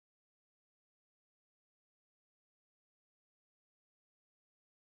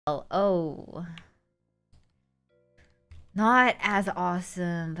Oh. Not as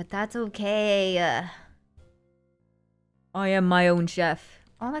awesome, but that's okay. I am my own chef.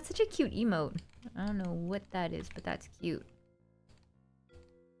 Oh, that's such a cute emote. I don't know what that is, but that's cute.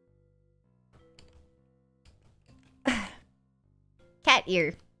 Cat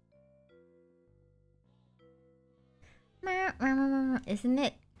ear. Isn't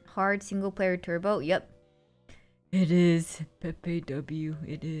it hard single player turbo? Yep. It is. Pepe W.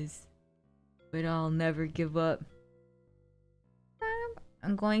 It is. But I'll never give up.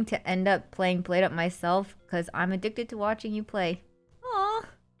 I'm going to end up playing Played Up myself because I'm addicted to watching you play. Aww.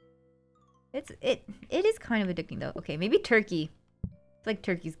 It is kind of addicting though. Okay, maybe turkey. I feel like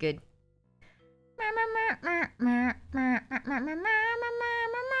turkey's good.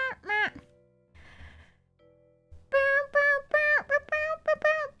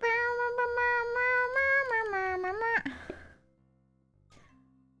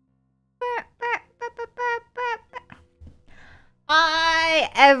 Hi,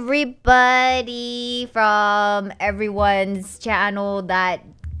 everybody from everyone's channel that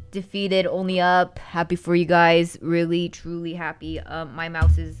defeated Only Up. Happy for you guys. Really, truly happy. My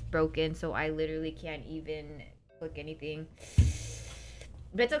mouse is broken, so I literally can't even click anything.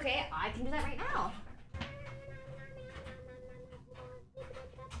 But it's okay. I can do that right now.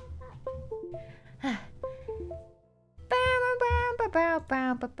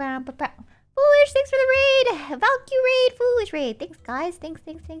 Foolish, thanks for the raid. Valkyrie raid, Foolish raid. Thanks, guys.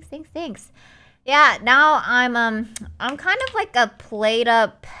 Thanks. Yeah, now I'm kind of like a played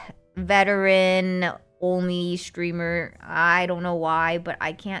up veteran only streamer. I don't know why, but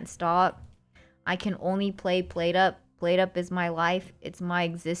I can't stop. I can only play played up. Played up is my life. It's my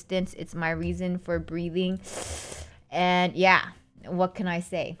existence. It's my reason for breathing. And yeah, what can I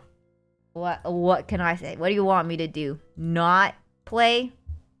say? What can I say? What do you want me to do? Not play?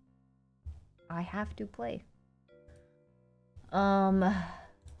 I have to play. Oh,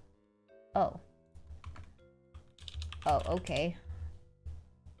 okay.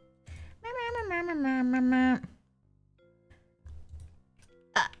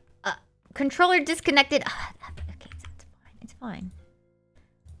 Controller disconnected. Okay, it's fine.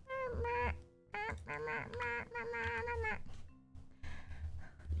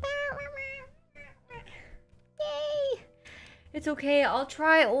 Yay! It's okay. I'll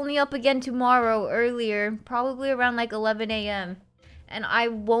try Only Up again tomorrow earlier, probably around like 11 a.m. And I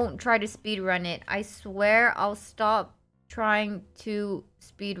won't try to speedrun it. I swear I'll stop trying to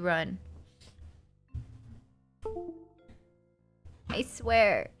speedrun. I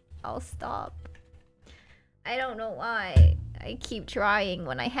swear I'll stop. I don't know why. I keep trying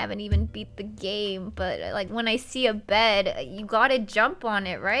when I haven't even beat the game, but like when I see a bed, you gotta jump on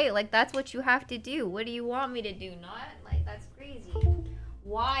it, right? Like that's what you have to do. What do you want me to do? Not like that's crazy.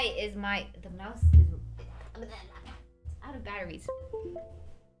 Why is the mouse is out of batteries?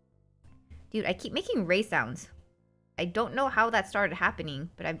 Dude, I keep making ray sounds. I don't know how that started happening,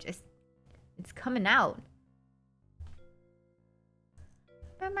 but it's coming out.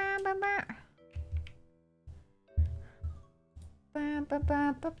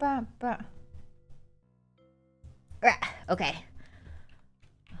 Okay.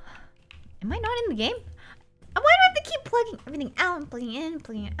 Am I not in the game? Why do I have to keep plugging everything out and plugging in,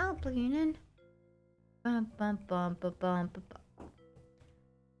 plugging it out, plugging it in?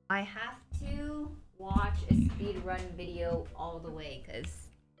 I have to watch a speedrun video all the way because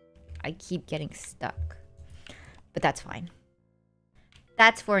I keep getting stuck. But that's fine.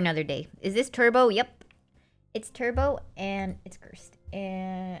 That's for another day. Is this turbo? Yep. It's turbo and it's cursed.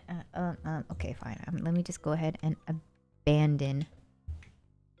 And okay, fine. Let me just go ahead and abandon.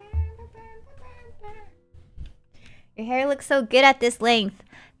 Your hair looks so good at this length.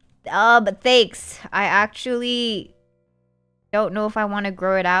 But thanks. I actually don't know if I want to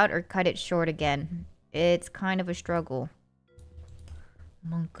grow it out or cut it short again. It's kind of a struggle.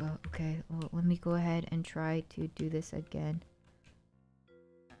 Monka. Okay, well, let me go ahead and try to do this again.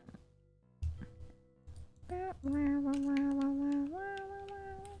 What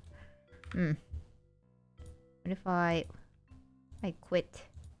if I quit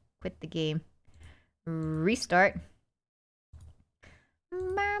the game, restart,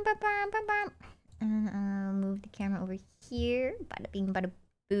 and I'll move the camera over here. Bada bing, bada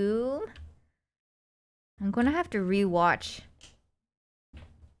boom. I'm gonna have to rewatch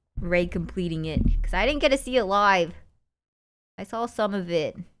Ray completing it because I didn't get to see it live. I saw some of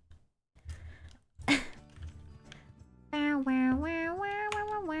it.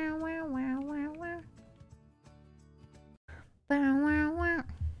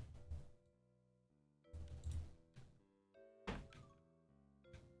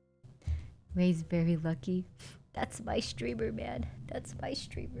 Ray's very lucky. That's my streamer, man. That's my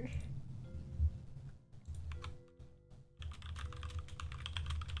streamer.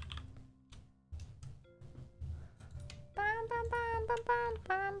 Bum, bum, bum, bum, bum,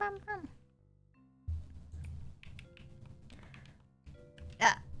 bum, bum, bum.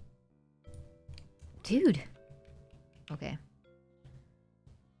 Ah. Dude. Okay.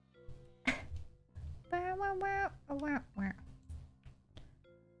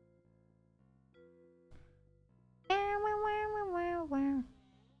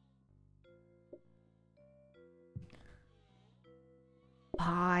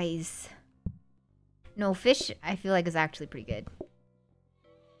 Pies. No, fish I feel like is actually pretty good.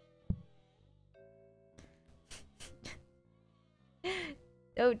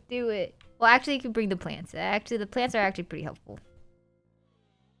 Don't do it. Well, actually, you can bring the plants. Actually, the plants are actually pretty helpful.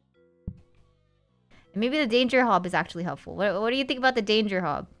 And maybe the danger hob is actually helpful. What do you think about the danger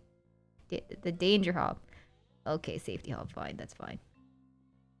hob? The danger hob. Okay, safety hob. Fine, that's fine.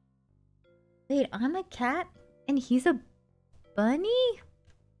 Wait, I'm a cat and he's a bunny?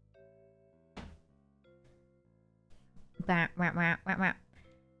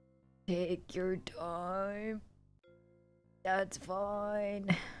 Take your time. That's fine.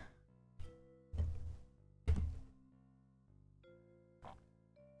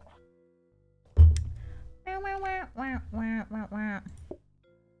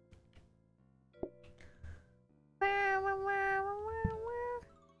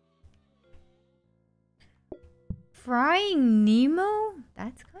 Frying Nemo?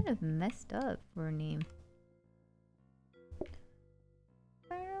 That's kind of messed up for a name.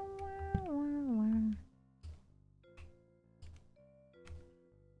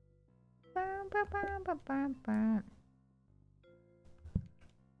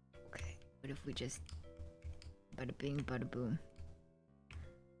 Okay, what if we just bada bing, bada boom.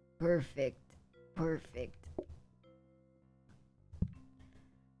 Perfect. Perfect.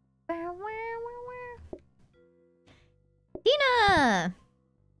 Tina!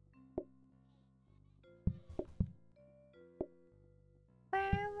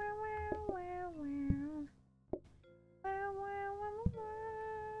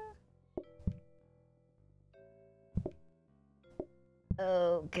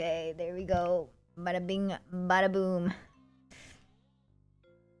 Okay, there we go. Bada bing, bada boom.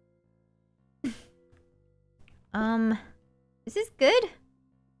 Is this good?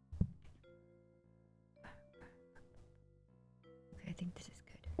 Okay, I think this is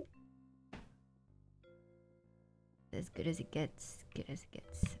good. As good as it gets. Good as it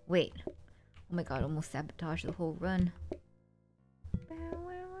gets. Wait. Oh my god, almost sabotaged the whole run.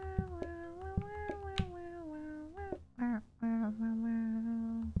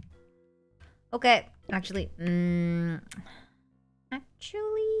 Okay, actually,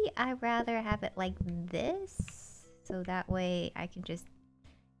 I'd rather have it like this, so that way I can just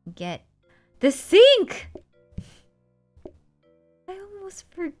get the sink. I almost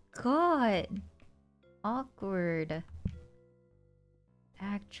forgot. Awkward.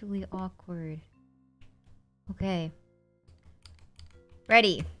 Actually awkward. Okay.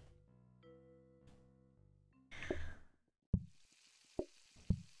 Ready.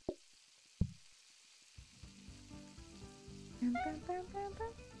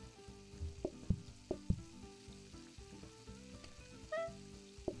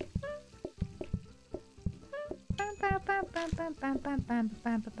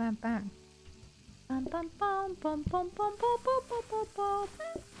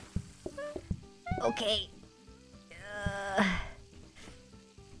 Okay.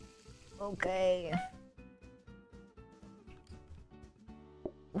 Okay.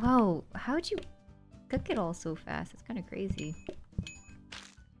 Whoa, how'd you cook it all so fast? It's kind of crazy.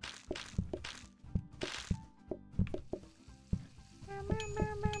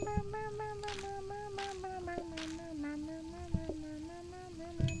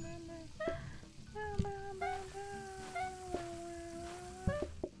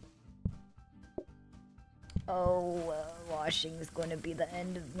 Oh, washing is going to be the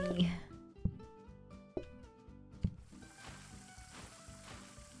end of me.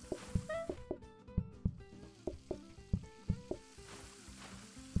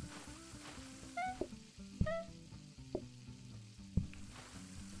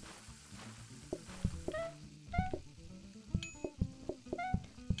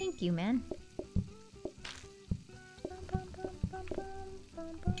 Thank you, man.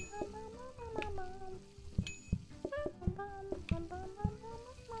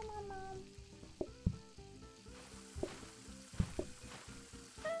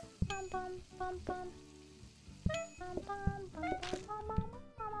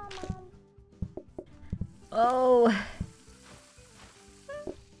 Oh.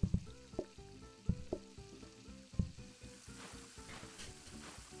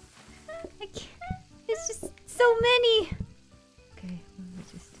 I can't. It's just so many. Okay, let me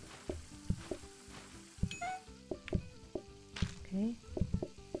just. Okay.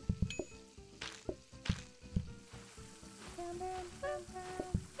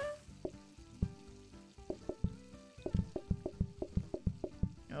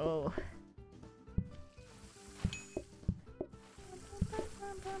 Oh.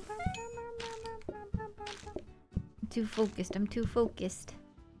 I'm too focused. I'm too focused.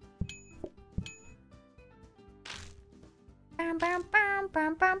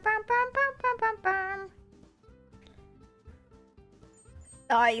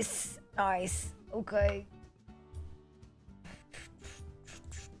 Nice. Nice. Okay.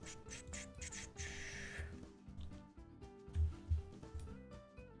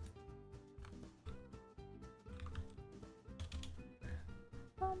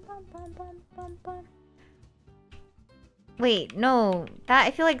 Wait, no. That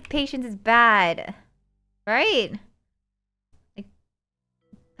I feel like patience is bad. Right? Like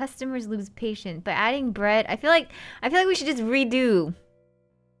customers lose patience. But adding bread, I feel like we should just redo.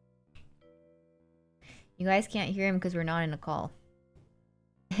 You guys can't hear him because we're not in a call.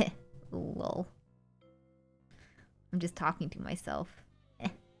 Lol. I'm just talking to myself.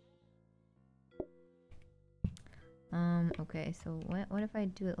 Okay, so what if I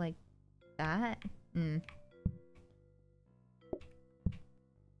do it like that? I feel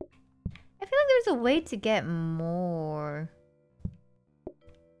like there's a way to get more.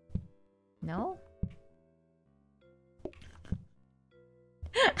 No?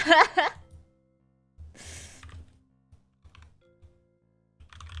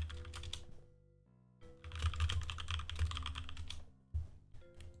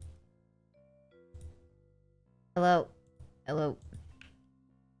 Hello. Hello.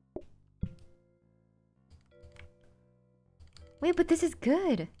 Wait, but this is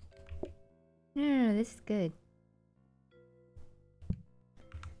good. No, this is good.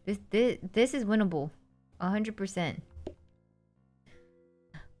 This is winnable. 100%.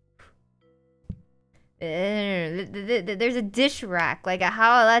 There's a dish rack. Like,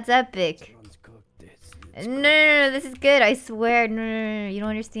 how? That's epic. No, this is good. I swear. No. You don't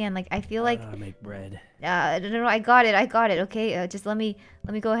understand. Like, I feel like. I make bread. No, I got it. Okay, just let me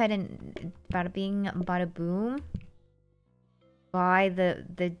go ahead and bada bing, bada boom. Buy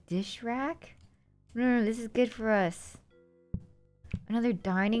the dish rack. No, this is good for us. Another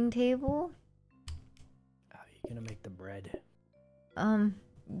dining table. How are you gonna make the bread?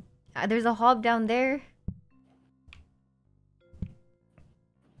 There's a hob down there.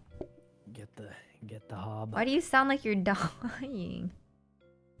 Get the hob. Why do you sound like you're dying?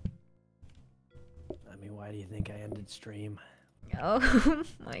 I mean, why do you think I ended stream? Oh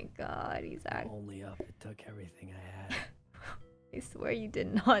my god, he's Only up. It took everything I had. I swear you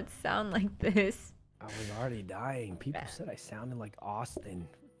did not sound like this. I was already dying. People said I sounded like Austin.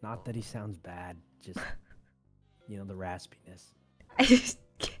 Not that he sounds bad. Just, you know, the raspiness.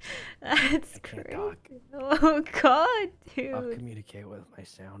 That's can't crazy. talk. Oh god, dude. I'll communicate with my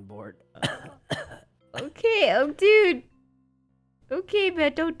soundboard. Okay, oh dude. Okay,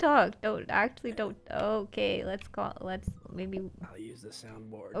 man, don't talk. Don't. Okay, let's maybe. I'll use the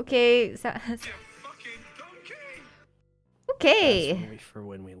soundboard. Okay, okay. That's for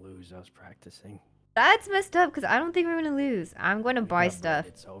when we lose. I was practicing. That's messed up because I don't think we're gonna lose. I'm gonna buy stuff.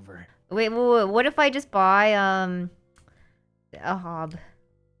 It's over. Wait, what if I just buy a hob?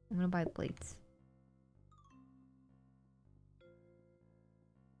 I'm gonna buy plates.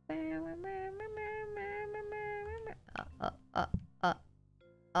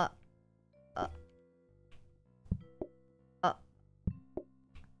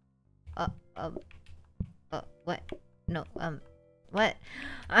 What? No, what?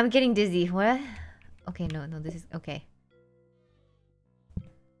 I'm getting dizzy. What? Okay, no, this is okay.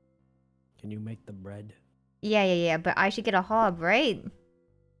 Can you make the bread? Yeah, but I should get a hob, right?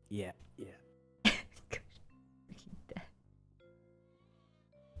 Yeah.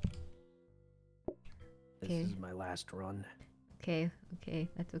 This is my last run. Okay,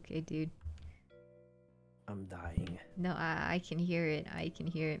 that's okay, dude. I'm dying. No, I can hear it. I can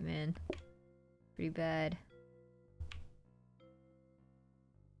hear it, man. Pretty bad.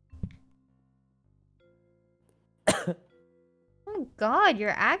 Oh god, you're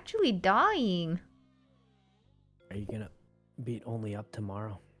actually dying. Are you gonna beat only up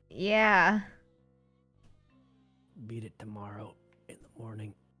tomorrow? Yeah. Beat it tomorrow in the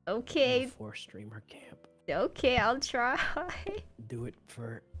morning. Okay. Before streamer camp. Okay, I'll try. Do it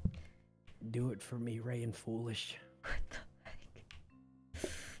for Do it for me, Ray and Foolish. What the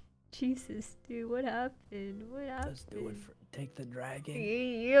heck? Jesus, dude, what happened? What happened? Just do it for. Take the dragon.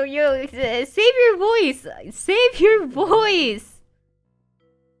 Yo, save your voice. Save your voice.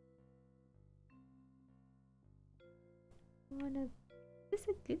 Is this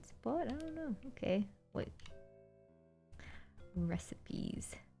a good spot? I don't know. Okay, wait.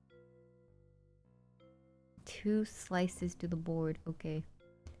 Recipes. 2 slices to the board. Okay.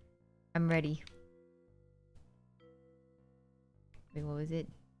 I'm ready. Wait, what was it?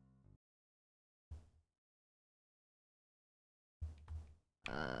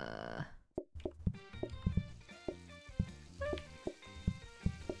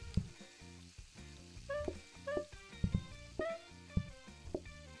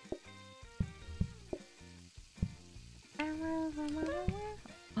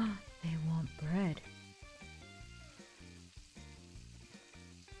 They want bread.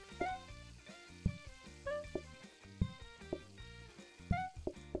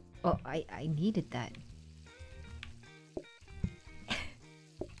 Oh, I needed that.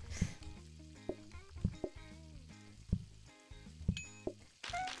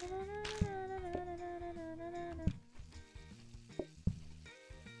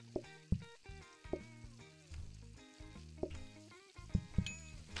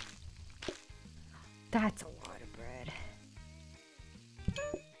 That's a lot of bread.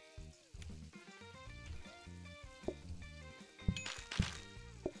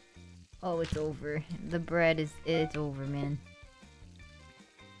 Oh, it's over. The bread it's over, man.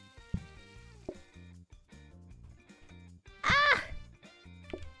 Ah!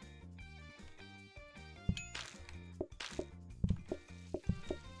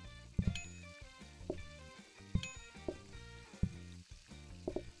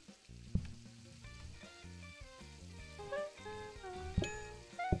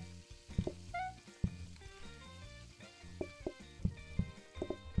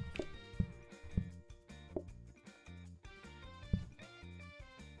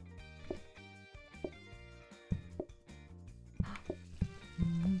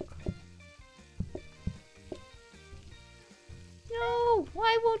 No,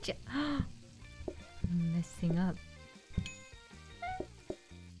 why won't you? I'm messing up.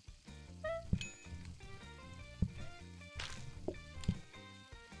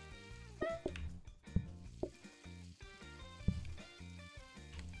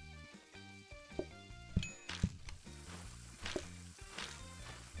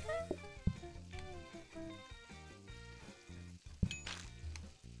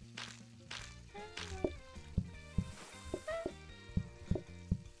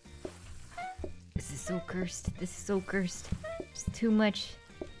 This is so cursed. This is so cursed. It's too much.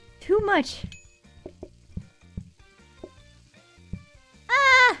 Too much.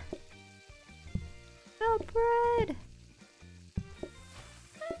 Ah! The bread.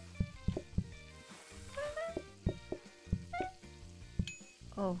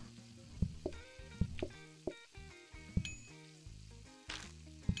 Oh.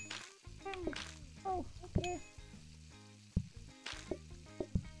 Oh, okay.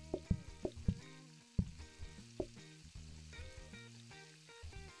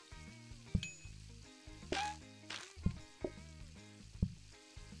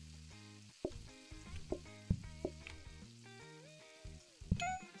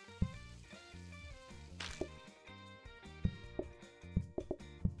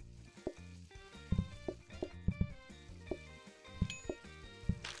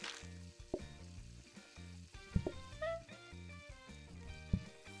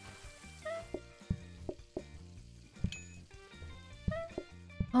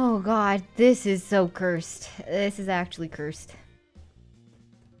 Oh god, this is so cursed. This is actually cursed.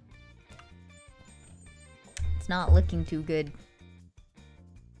 It's not looking too good.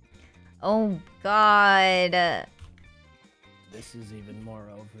 Oh god. This is even more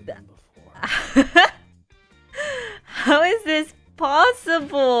over than before. How is this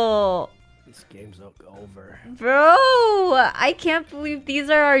possible? This game's over. Bro, I can't believe these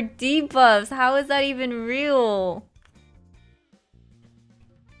are our debuffs. How is that even real?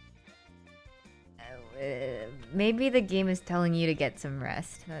 Maybe the game is telling you to get some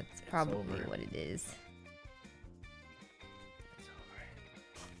rest. That's probably what it is.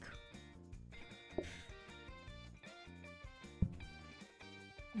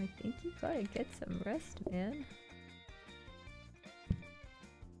 I think you gotta get some rest, man.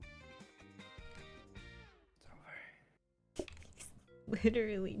 He's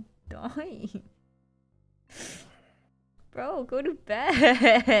literally dying. Bro, go to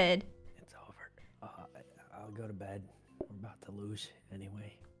bed. It's over. I'll go to bed. We're about to lose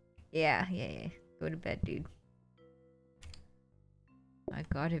anyway. Yeah. Go to bed, dude. I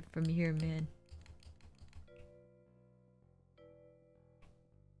got it from here, man.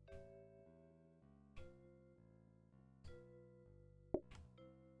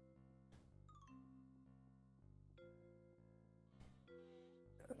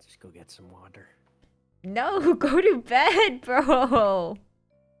 Let's just go get some water. No, go to bed, bro.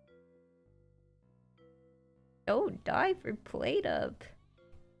 Don't die for plate up.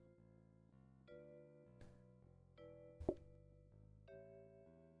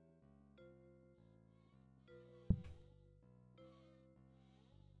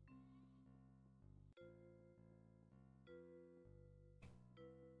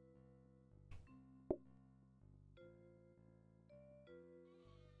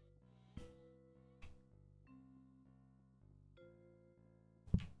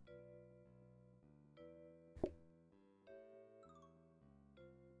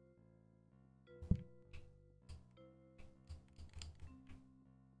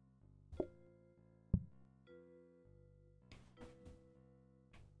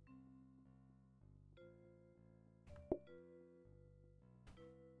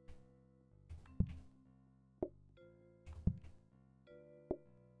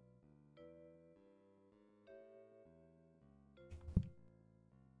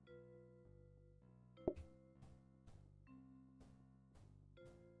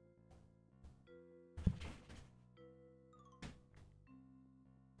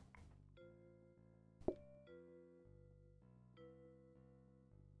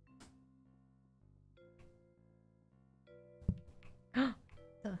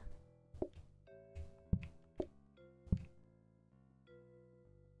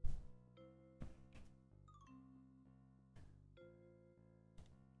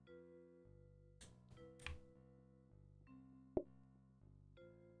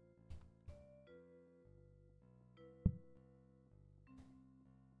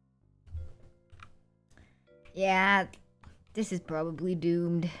 Yeah, this is probably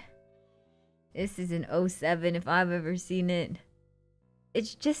doomed. This is an 07 if I've ever seen it.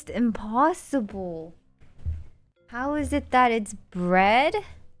 It's just impossible. How is it that it's bread?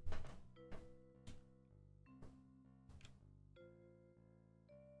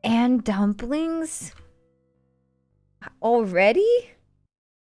 And dumplings? Already?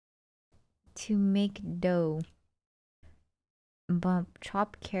 To make dough. Bump,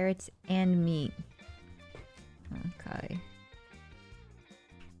 chop carrots and meat. Okay.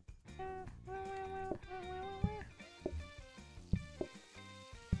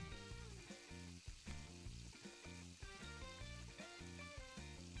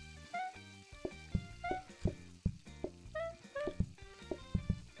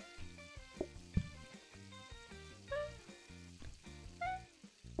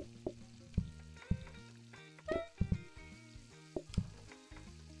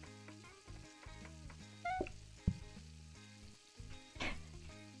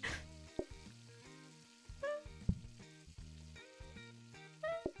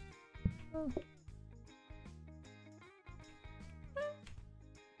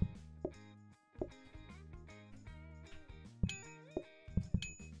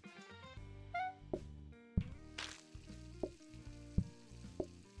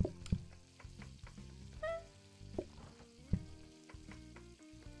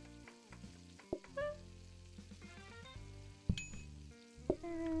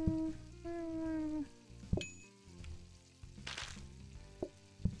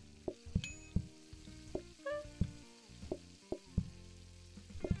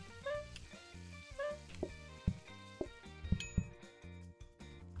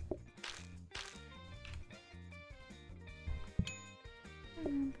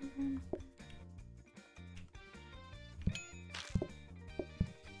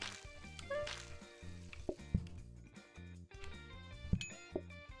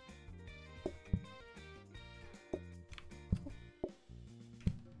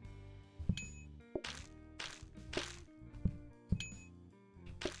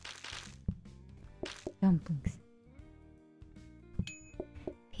 Dumplings.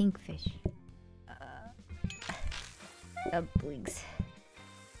 Pink fish. Dumplings.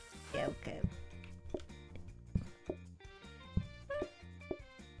 Yeah, okay.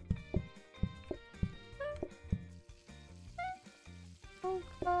 Oh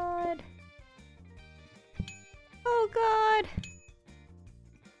god. Oh god.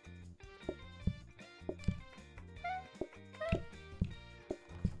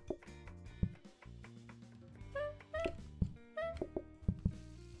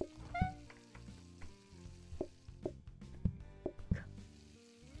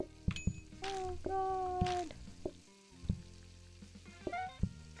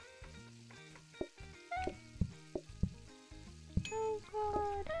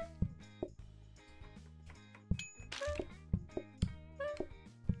 god.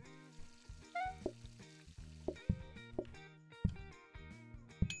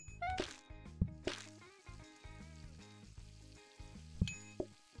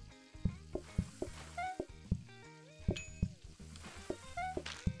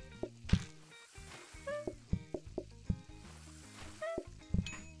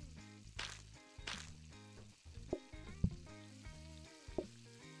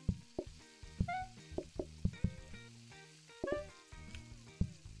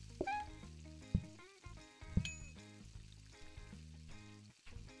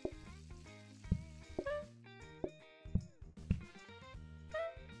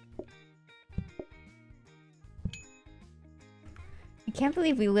 I can't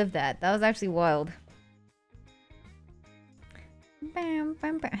believe we lived that. That was actually wild. Bam,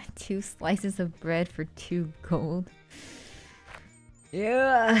 bam, bam. 2 slices of bread for 2 gold.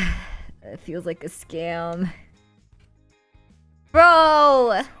 Yeah. That feels like a scam.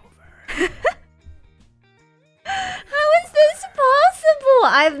 Bro! How is this possible?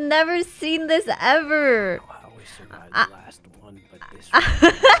 I've never seen this ever. Oh, I always survived the last one, but this one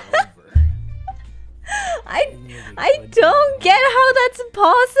is over. I don't get how that's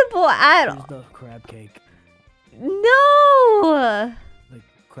possible at all. Here's the crab cake. No! The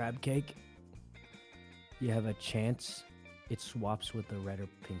crab cake, you have a chance. It swaps with the red or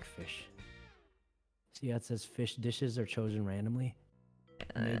pink fish. See how it says fish dishes are chosen randomly?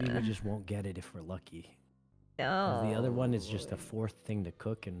 Maybe we just won't get it if we're lucky. No. The other one is just a 4th thing to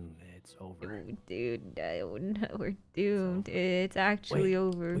cook and it's over. Oh, dude, we're doomed. It's actually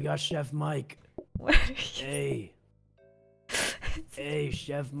over. We got Chef Mike. What are you... Hey. Hey,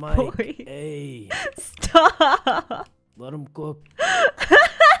 Chef Mike. Boy. Hey. Stop. Let him cook.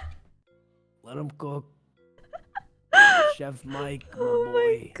 Let him cook. Chef Mike, my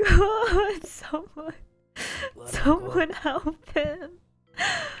boy. Oh my god. Someone help him.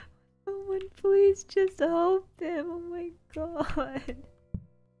 Someone please just help him. Oh my god.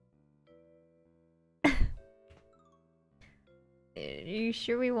 Are you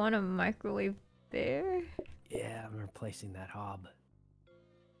sure we want a microwave there? Yeah, I'm replacing that hob.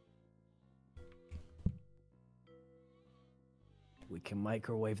 We can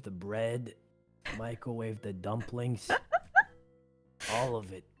microwave the bread, microwave the dumplings, all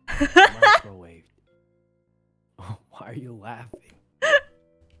of it microwaved. Oh, why are you laughing?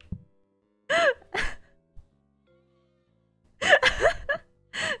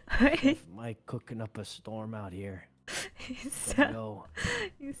 Mike cooking up a storm out here.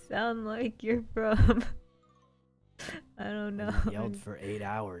 You sound like you're from... I don't know. I yelled for 8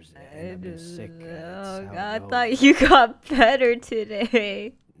 hours and I've been sick. Oh god, I thought you got better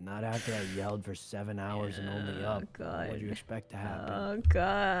today. Not after I yelled for 7 hours and only up. God. What do you expect to happen? Oh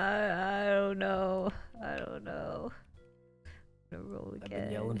god, I don't know. I don't know. I'm gonna roll again. I've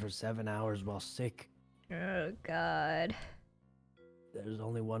been yelling for 7 hours while sick. Oh god. There's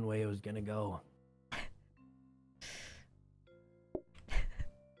only one way it was gonna go.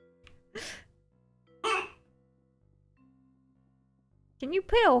 Can you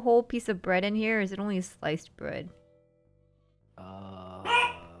put a whole piece of bread in here, or is it only sliced bread?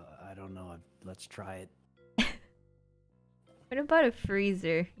 I don't know. Let's try it. What about a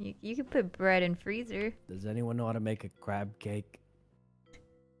freezer? You can put bread in freezer. Does anyone know how to make a crab cake?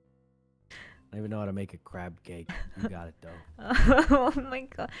 I don't even know how to make a crab cake. You got it though. Oh my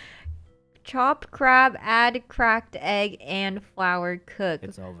god. Chop crab, add cracked egg, and flour, cook.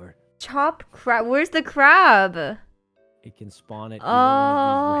 It's over. Chop crab. Where's the crab? It can spawn it.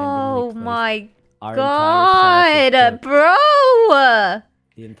 Oh my god, bro!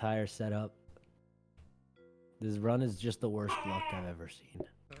 The entire setup. This run is just the worst luck I've ever seen.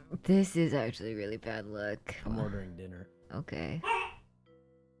 This is actually really bad luck. I'm ordering dinner. Okay.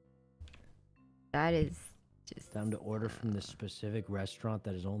 That is just... Time to order from this specific restaurant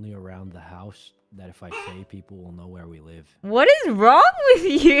that is only around the house, that if I say, people will know where we live. What is wrong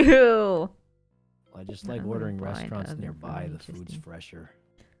with you? I just like ordering restaurants nearby. The food's fresher.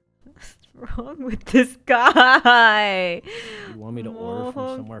 What's wrong with this guy? You want me to order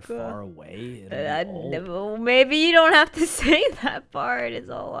from somewhere far away? Maybe you don't have to say that part, is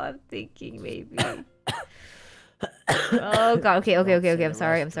all I'm thinking, maybe. Oh god, okay, I'm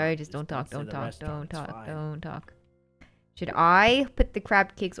sorry, just don't talk. Should I put the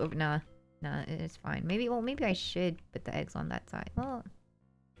crab cakes over? Nah, it's fine. Maybe I should put the eggs on that side. Well,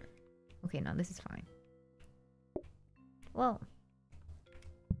 okay, no, this is fine. Well,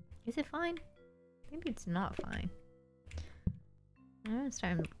 is it fine? Maybe it's not fine. I'm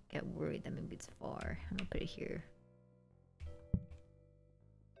starting to get worried that maybe it's far. I'm gonna put it here.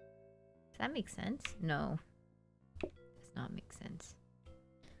 that make sense? No. Does not make sense.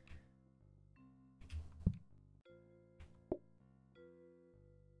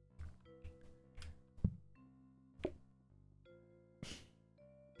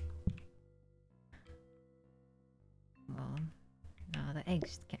 Well, no, the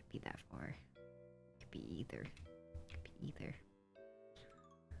eggs can't be that far. Could be either. Could be either.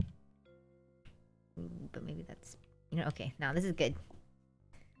 Ooh, but maybe that's... You know, okay, now this is good.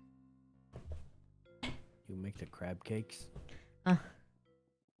 You make the crab cakes? Oh.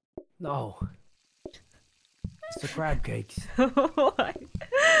 No. It's the crab cakes. What?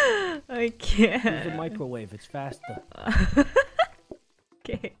 I can't. Use the microwave, it's faster.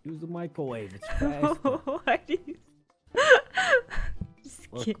 Okay. Use the microwave, it's faster. Why do you...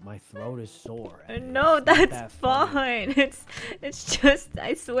 Look, my throat is sore. No, It's not that's that funny. fine. It's just,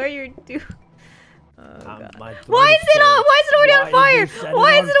 I swear you're due. Oh, God. My throat Why is it on? Why is it already on fire?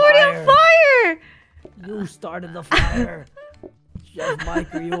 Why is it already on fire? You started the fire. Chef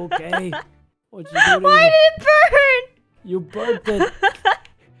Mike, are you okay? What'd you do to Why you? did it burn? You burnt it.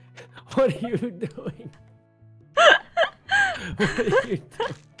 What are you doing? What are you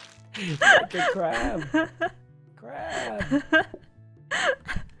doing? Like a crab. Crab.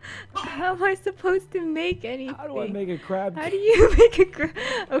 How am I supposed to make anything? How do I make a crab cake? How do you make a crab?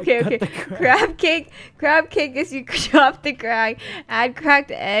 Okay, okay. the crab. Crab cake is you chop the crab, add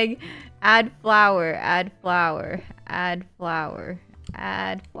cracked egg, add flour, add flour, add flour,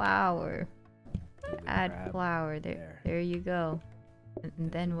 add flour, add flour. There you go.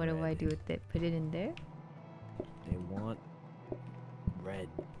 And then what do I do with it? Put it in there? They want red.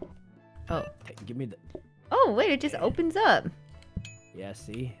 Oh. Hey, give me the... Oh, wait, it just opens up. Yeah,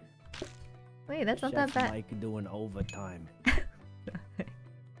 see? Wait, that's not Chef that bad. Mike doing overtime.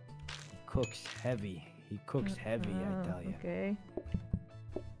 Cooks heavy. He cooks heavy, I tell you. Okay.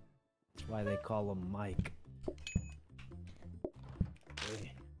 That's why they call him Mike.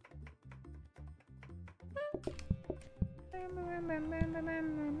 Hey.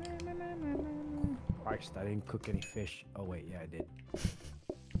 Christ, I didn't cook any fish. Oh wait, yeah, I did.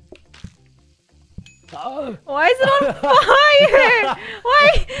 Oh. Why is it on fire?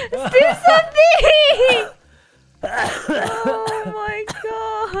 Why? Do something! Oh my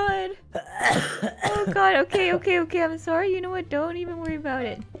god. Oh god, okay, I'm sorry. You know what? Don't even worry about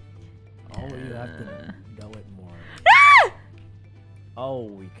it. Oh, you have to know it more. Ah! Oh,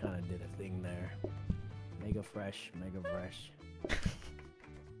 we kind of did a thing there. Mega fresh, mega fresh.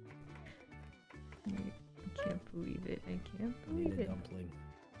 I can't believe it. I can't We need believe a it. dumpling.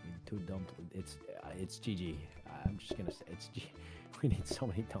 We need 2 dumplings. It's GG. I'm just gonna say it's G. We need so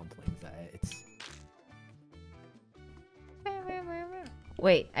many dumplings. It's.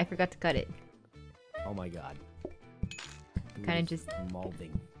 Wait, I forgot to cut it. Oh my god. Kind of just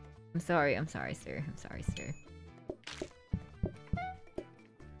molding. I'm sorry, sir. I'm sorry, sir.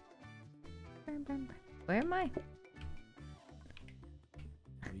 Where am I?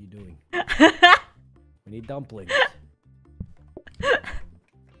 What are you doing? We need dumplings.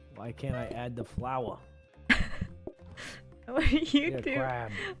 Why can't I add the flour? What are you Get a doing?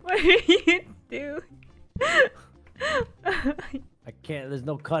 crab. What are you doing? I can't. There's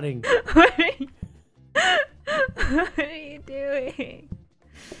no cutting. What are you doing?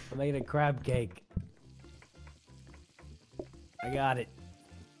 I'm making a crab cake. I got it.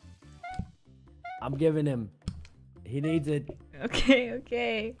 I'm giving him. He needs it. Okay,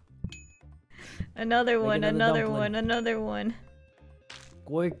 okay. Another Make one, another another one, dumpling. another one.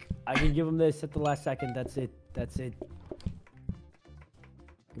 Quick. I can give him this at the last second. That's it. That's it.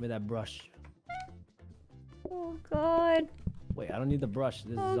 Give me that brush. Oh god. Wait, I don't need the brush.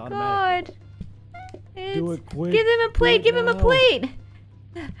 This is Oh automatic. god. Do it quick. Give him a plate, give him a now. plate.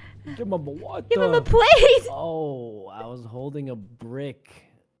 Give him a what? Give him a the- plate. Oh, I was holding a brick.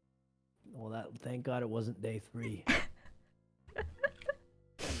 Well, that. Thank God it wasn't day 3.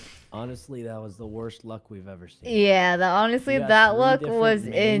 Honestly, that was the worst luck we've ever seen. Yeah, honestly, You got that 3 luck different was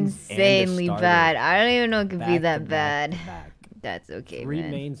mains and a insanely starter bad. I don't even know it could be back to that back bad. to back. That's okay, 3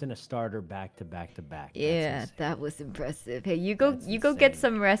 man. mains and a starter back to back to back. That's Yeah, insane. that was impressive. Hey, you go, That's you go get insane.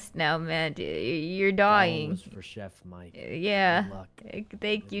 some rest now, man. You're That one dying. was for Chef Mike. Yeah. Good luck.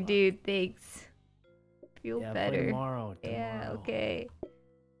 Thank Good you, luck. dude. Thanks. Feel Yeah, play better. tomorrow. Yeah, tomorrow. okay.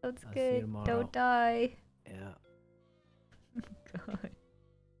 That's I'll see you good. tomorrow. Don't die. Yeah. God.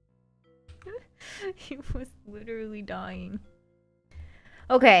 He was literally dying.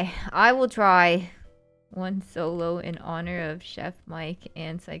 Okay, I will try one solo in honor of Chef Mike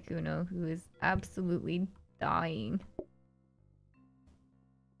and Sykkuno, who is absolutely dying.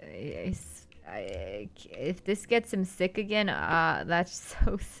 If this gets him sick again, that's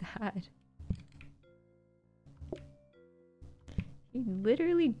so sad. He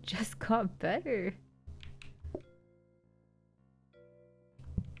literally just got better.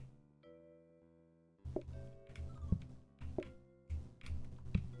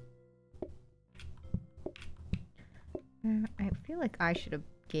 I feel like I should have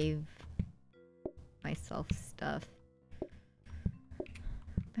gave myself stuff.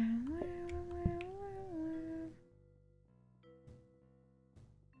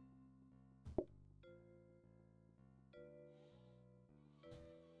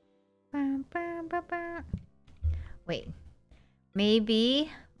 Wait,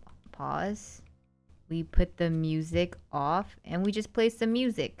 maybe pause. We put the music off and we just play some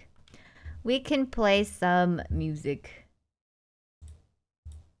music. We can play some music.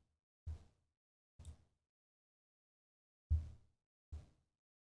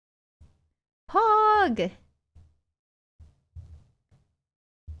 Pog!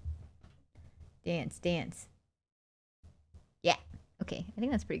 Dance, dance. Yeah, okay, I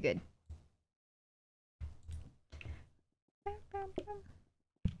think that's pretty good.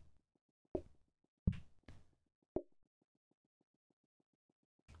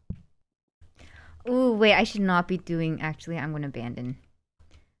 Ooh, wait, I should not be doing... Actually, I'm gonna abandon.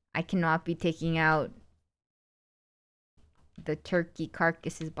 I cannot be taking out the turkey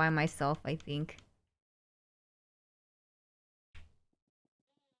carcasses by myself, I think.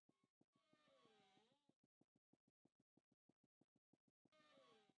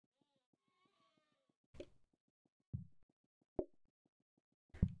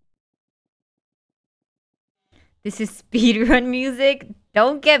 This is speedrun music?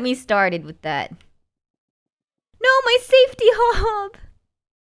 Don't get me started with that. No, my safety hob!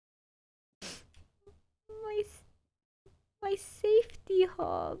 My safety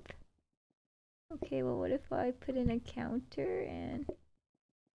hob. Okay, well, what if I put in a counter and...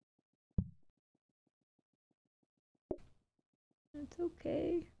 It's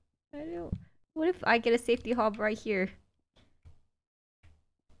okay. I don't... What if I get a safety hob right here?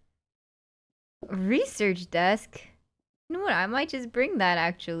 Research desk? You know what? I might just bring that,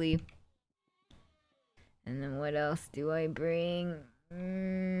 actually. And then what else do I bring?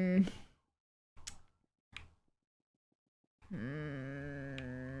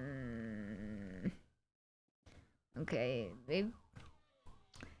 Okay, maybe...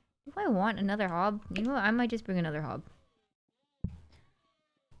 If I want another hob, you know what? I might just bring another hob.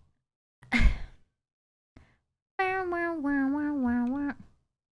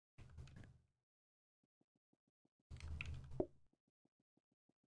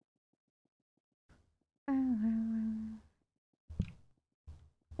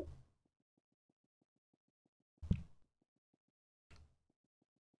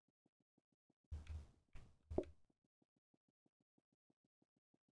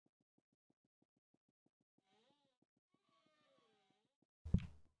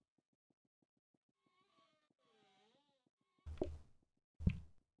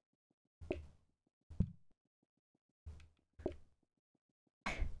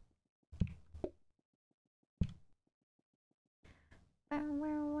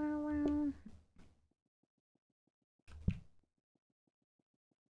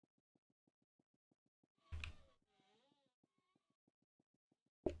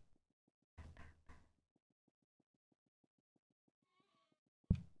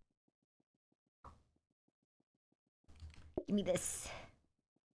 Give me this.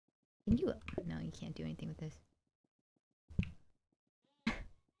 Can you... No, you can't do anything with this.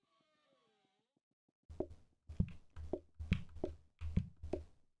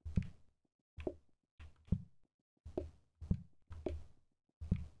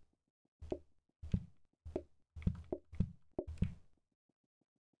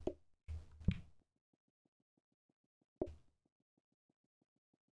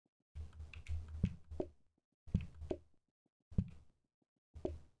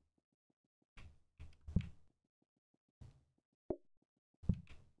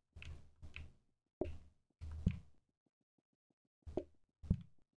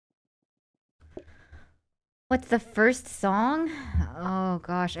 What's the first song? Oh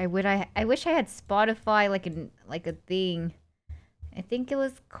gosh, I wish I had Spotify like a thing. I think it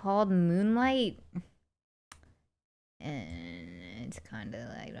was called Moonlight. And it's kind of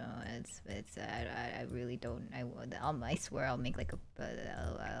like, I really don't. I swear I'll make like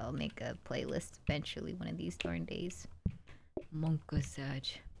I'll make a playlist eventually one of these darn days. Monka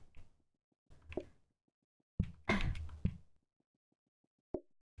Saj.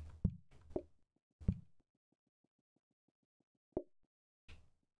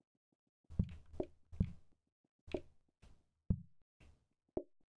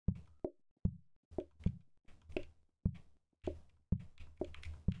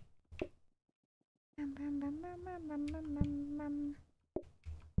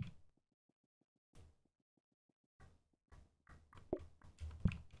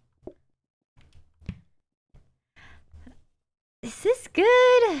 Is this good?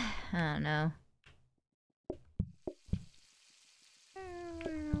 I don't know.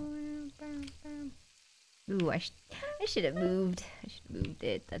 Ooh, I should have moved. I should have moved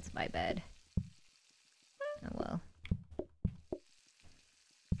it. That's my bad. Oh well.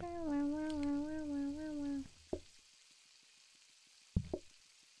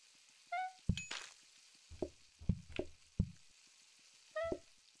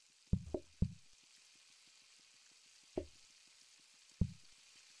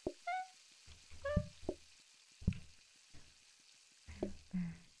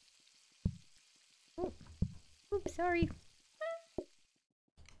 Oops, sorry.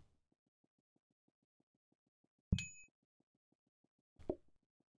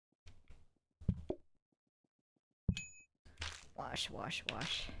 Wash, wash,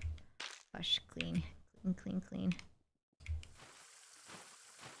 wash. Wash, clean. Clean, clean, clean.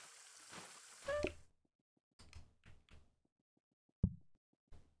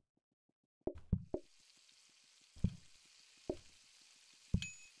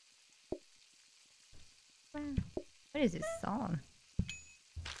 What is this song?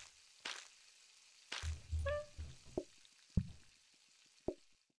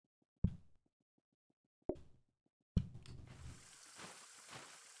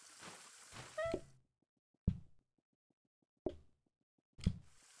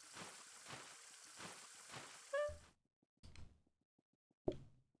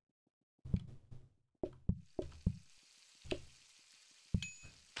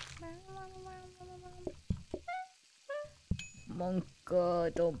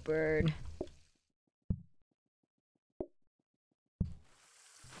 Monka, don't burn.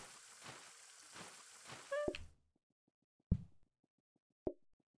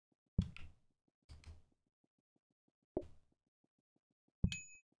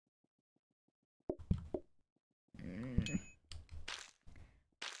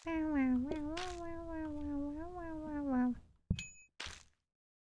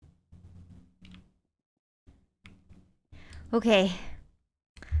 Okay.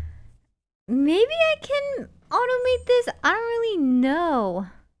 Maybe I can automate this? I don't really know.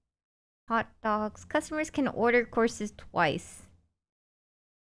 Hot dogs. Customers can order courses twice.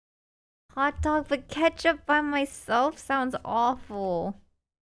 Hot dog but ketchup by myself sounds awful.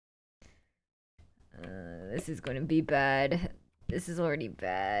 This is gonna be bad. This is already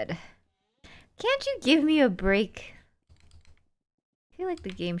bad. Can't you give me a break? I feel like the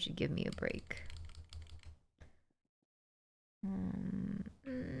game should give me a break.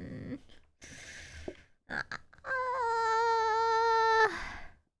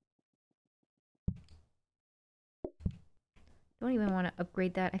 Don't even want to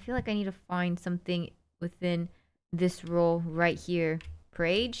upgrade that. I feel like I need to find something within this role right here.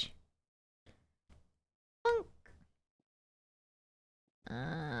 Prage? Oh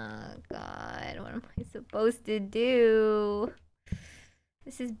god, what am I supposed to do?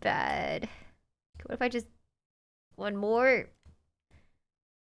 This is bad. What if I just... one more?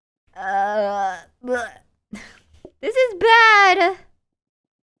 This is bad!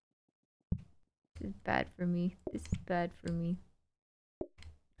 This is bad for me. This is bad for me.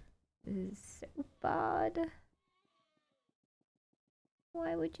 This is so bad.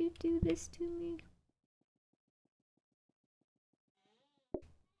 Why would you do this to me?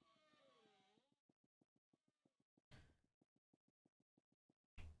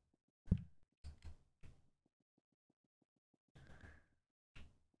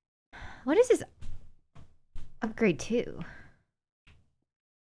 What is this upgrade to?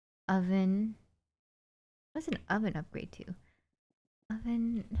 Oven. What's an oven upgrade to?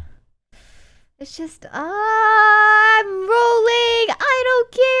 Oven. It's just, I'm rolling! I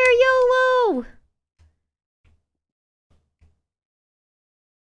don't care, YOLO!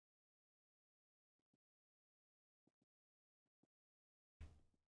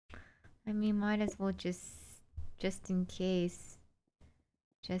 I mean, might as well just in case.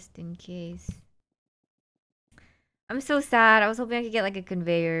 Just in case. I'm so sad. I was hoping I could get like a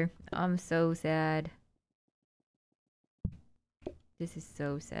conveyor. I'm so sad. This is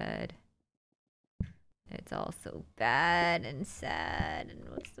so sad. It's all so bad and sad. And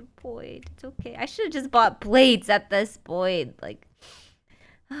what's the point? It's okay. I should have just bought plates at this point. Like,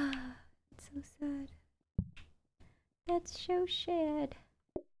 it's so sad. That's so sad.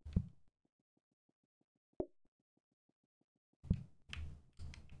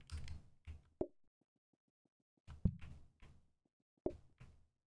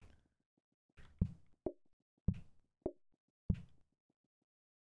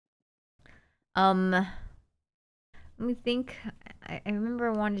 Let me think. I remember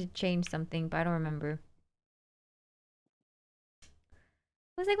I wanted to change something, but I don't remember.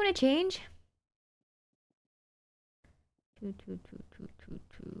 What was I going to change? Two.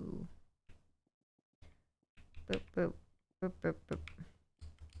 Boop.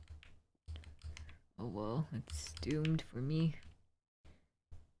 Oh well, it's doomed for me.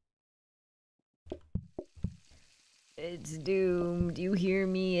 It's doomed. You hear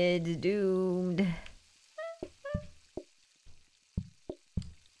me? It's doomed.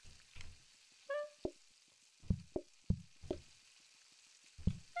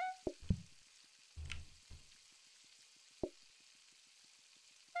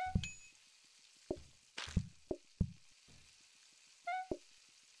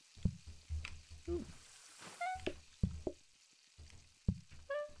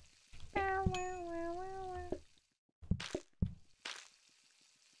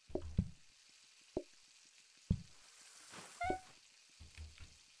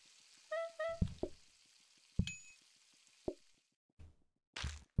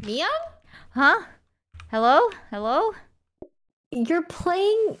 Mia? Huh? Hello? Hello? You're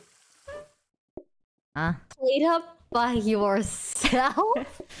playing Huh? played up by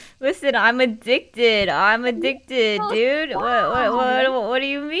yourself? Listen, I'm addicted. I'm addicted, Oh, dude. God. What do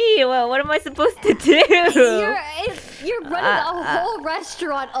you mean? What am I supposed to do? You're running a whole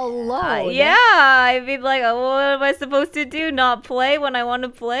restaurant alone. Yeah, I mean, like, what am I supposed to do? Not play when I want to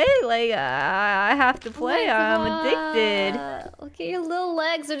play? Like, I have to play. Oh my I'm addicted. God. Look at your little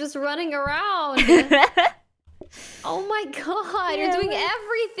legs are just running around. Oh my God, Yeah, you're doing like,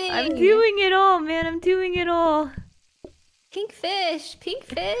 everything. I'm doing it all, man. I'm doing it all. Pink fish, pink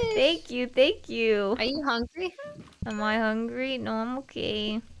fish. Thank you, thank you. Are you hungry? Am I hungry? No, I'm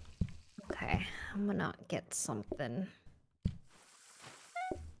okay. Okay, I'm gonna get something.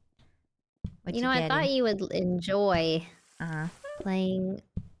 What You know, I thought you would enjoy playing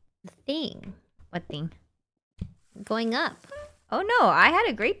the thing. What thing? Going up. Oh no, I had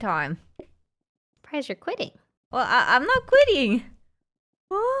a great time. Surprised you're quitting. Well, I'm not quitting.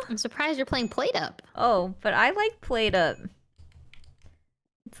 Huh? I'm surprised you're playing Plate Up. Oh, but I like Plate Up.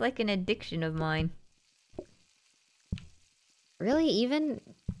 It's like an addiction of mine. Really? Even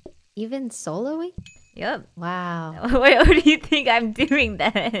soloing? Yep. Wow. Wait, what do you think I'm doing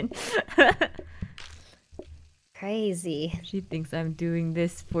then? Crazy. She thinks I'm doing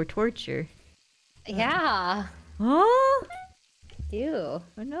this for torture. Yeah. Huh? Ew.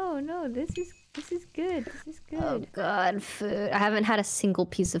 Oh no, this is good. This is good. Oh God, food. I haven't had a single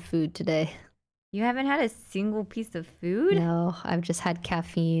piece of food today. You haven't had a single piece of food? No, I've just had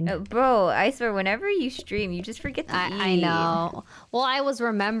caffeine. Bro, I swear, whenever you stream, you just forget to eat. I know. Well, I was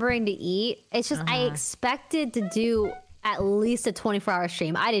remembering to eat. It's just I expected to do at least a 24-hour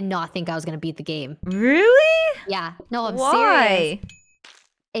stream. I did not think I was gonna beat the game. Really? Yeah. No, I'm Why? serious.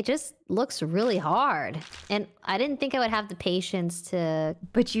 It just looks really hard. And I didn't think I would have the patience to...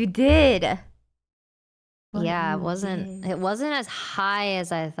 But you did. Yeah, it wasn't as high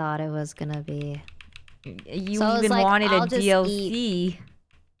as I thought it was gonna be. You So I was even like, wanted I'll a just DLC. eat.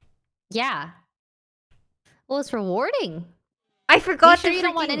 Yeah. Well, it's rewarding. I forgot You sure to you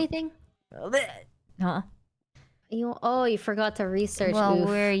don't want anything? Huh? You forgot to research. Well, Oof.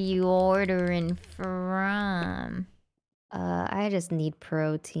 where are you ordering from? I just need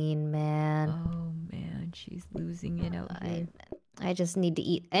protein, man. Oh man, she's losing it out here. I just need to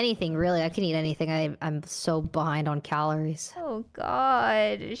eat anything, really. I can eat anything. I'm so behind on calories. Oh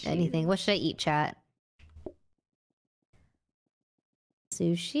god. Anything. What should I eat, chat?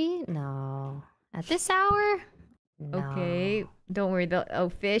 Sushi? No. At this hour? No. Okay, don't worry.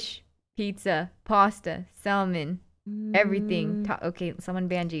 Fish, pizza, pasta, salmon, everything. Okay, someone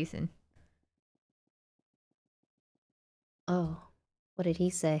ban Jason. Oh, what did he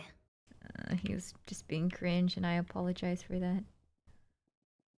say? He was just being cringe, and I apologize for that.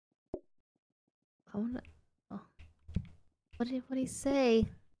 I wanna. Oh. What did he say?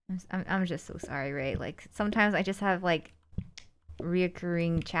 I'm just so sorry, Ray. Like sometimes I just have like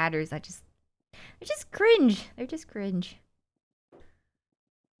reoccurring chatters. They're just cringe. They're just cringe.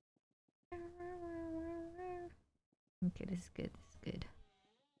 Okay, this is good. This is good.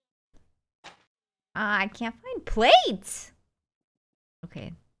 I can't find plates.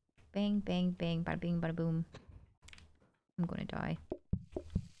 Okay. Bang, bang, bang, bada bing, bada boom. I'm gonna die.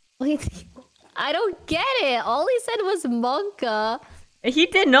 Wait, I don't get it. All he said was Monka. He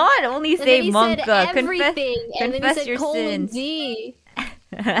did not only say Monka. Everything. And then he said your colon sins. D.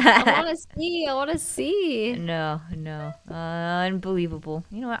 I wanna see. No. Unbelievable.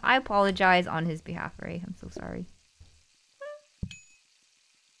 You know what? I apologize on his behalf, Ray. I'm so sorry.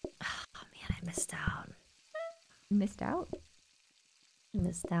 Oh man, missed out. You missed out?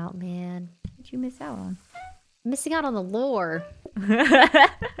 Missed out, man. What'd you miss out on? Missing out on the lore.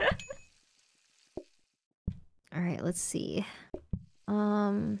 Alright, let's see.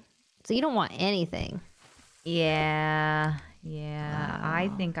 So you don't want anything. Yeah. Yeah. Wow. I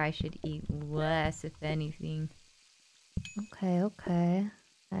think I should eat less, if anything. Okay.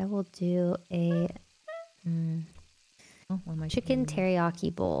 I will do a Oh, what am I chicken doing?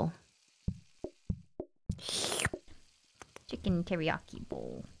 teriyaki bowl. Chicken teriyaki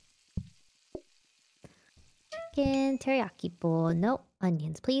bowl. Chicken teriyaki bowl. No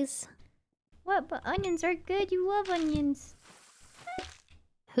onions, please. What? But onions are good. You love onions.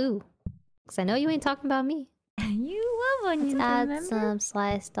 Who? Because I know you ain't talking about me. You love onions, Let's add remember? some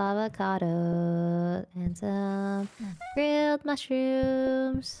sliced avocado and some grilled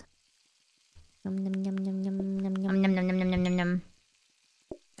mushrooms. Yum, yum, yum, yum, yum, yum, yum. Nom nom nom nom nom nom nom.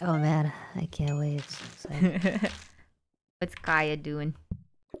 Oh man, I can't wait. So excited. What's Kaya doing?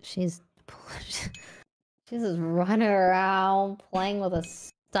 She's just running around playing with a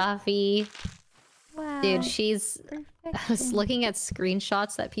stuffy. Wow. Dude, she's... I was looking at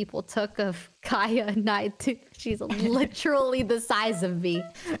screenshots that people took of Kaya and I. Dude, she's literally the size of me.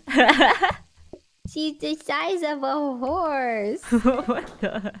 She's the size of a horse. What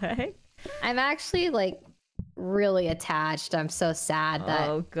the heck? I'm actually, like, really attached. I'm so sad that...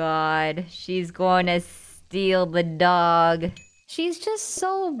 Oh god, she's going to steal the dog. She's just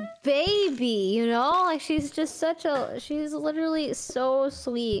so baby, you know? Like, she's just such a... She's literally so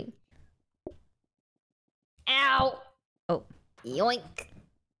sweet. Ow! Oh. Yoink.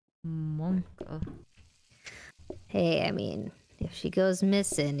 Monka. Hey, I mean, if she goes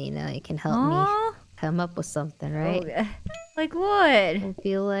missing, you know, you can help me come up with something, right? Oh, like what? We'll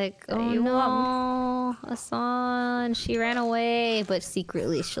be like, oh You no, Hasan, she ran away, but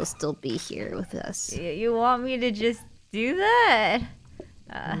secretly she'll still be here with us. You want me to just do that?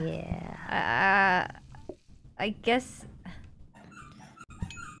 Yeah. I guess...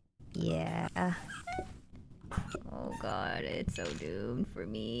 Yeah. Oh god, it's so doomed for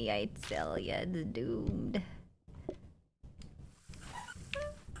me. I tell ya, it's doomed.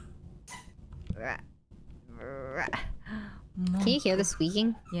 Can you hear the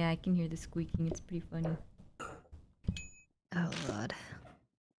squeaking? Yeah, I can hear the squeaking. It's pretty funny. Oh god.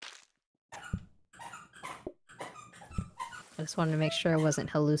 I just wanted to make sure I wasn't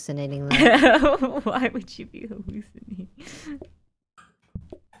hallucinating that. Why would you be hallucinating?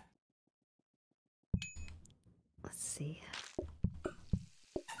 Let's see.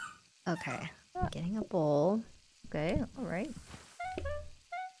 Okay. I'm getting a bowl. Okay, alright.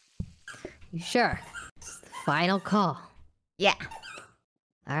 You sure? It's the final call. Yeah.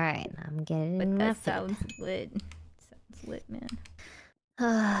 Alright, I'm getting But my that sounds lit. Sounds lit, man. food.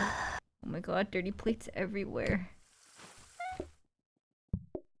 Oh my god, dirty plates everywhere.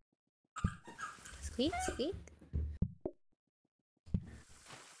 Squeak, squeak.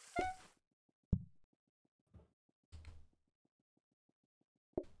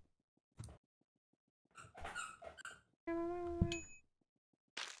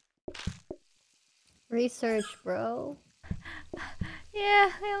 Research, bro. Yeah,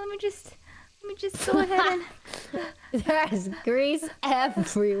 let me just go ahead and There's grease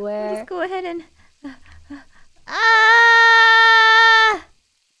everywhere. just go ahead and ah!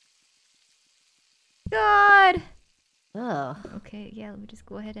 God. Oh. Okay, yeah, let me just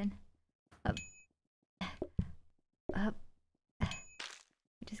go ahead and up.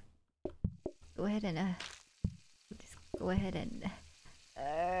 Just go ahead and just go ahead and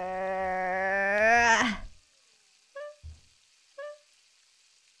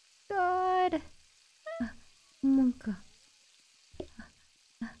God. Monka.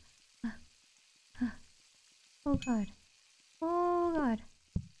 Oh god. Oh god.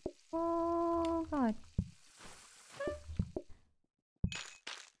 Oh god.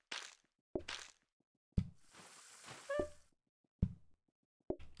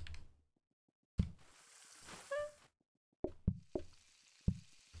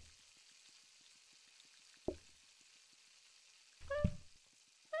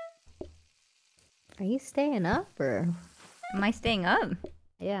 Are you staying up or? Am I staying up?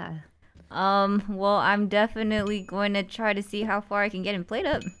 Yeah. Well, I'm definitely going to try to see how far I can get in plate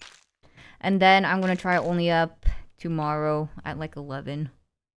up. And then I'm going to try only up tomorrow at like 11.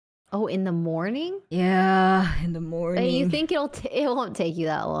 Oh, in the morning? Yeah, in the morning. Hey, you think it won't take you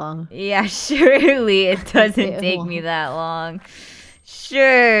that long? Yeah, surely it doesn't It take me won't. that long.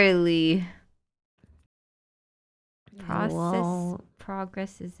 Surely.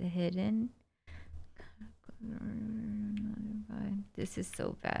 Progress is hidden. This is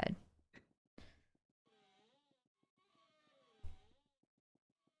so bad.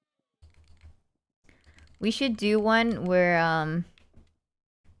 We should do one where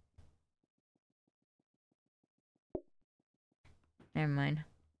never mind.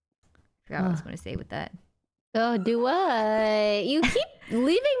 Forgot what I was gonna say with that. Oh, do what? You keep leaving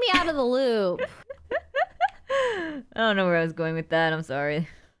me out of the loop. I don't know where I was going with that. I'm sorry.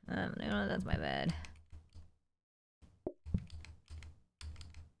 No, that's my bad.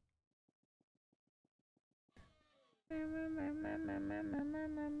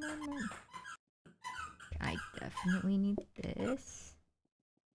 I definitely need this.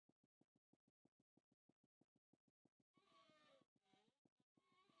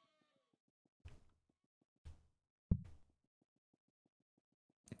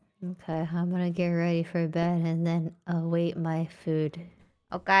 Okay, I'm gonna get ready for bed and then await my food.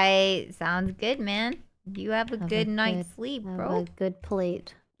 Okay, sounds good, man. You have a good night's sleep, bro. Have a good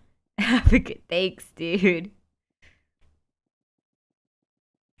plate. Have a good. Thanks, dude.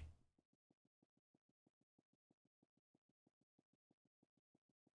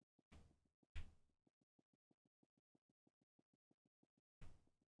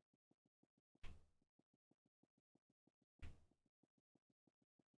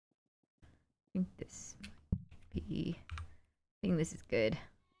 I think this might be. I think this is good.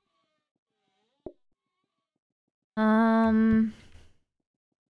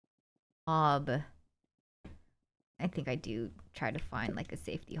 Hob. I think I do try to find like a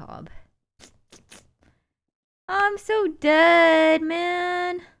safety hob. I'm so dead,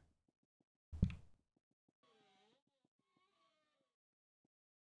 man.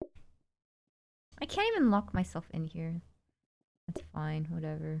 I can't even lock myself in here. That's fine,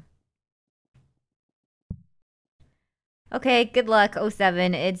 whatever. Okay, good luck,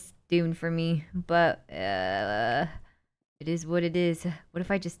 07. It's doomed for me, but it is what it is. What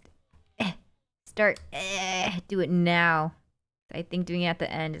if I just start do it now? I think doing it at the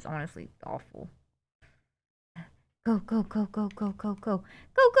end is honestly awful. Go, go, go, go, go, go, go.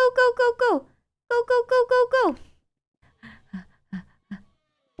 Go, go, go, go, go. Go, go, go, go, go.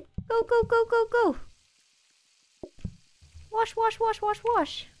 Go, go, go, go, go. Wash, wash, wash, wash,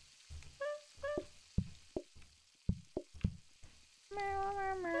 wash.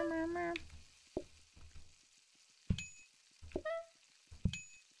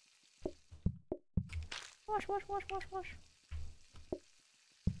 Wash, wash, wash, wash, wash.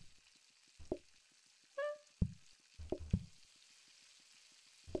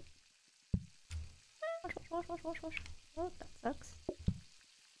 Wash, wash, wash, wash. Oh, that sucks.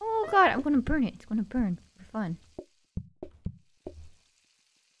 Oh god, I'm gonna burn it. It's gonna burn for fun.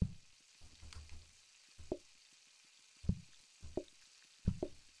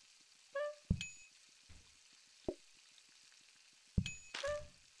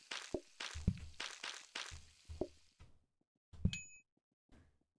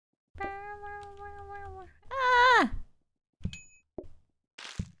 Ah!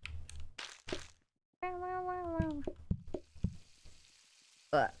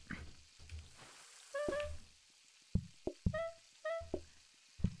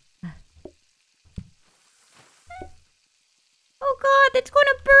 Oh god, that's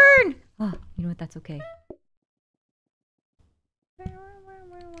gonna burn! Oh, you know what? That's okay.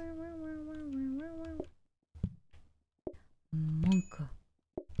 Monka.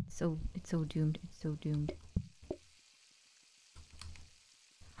 It's so doomed. It's so doomed.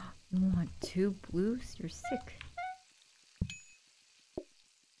 You want 2 blues? You're sick.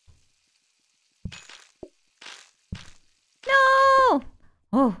 No!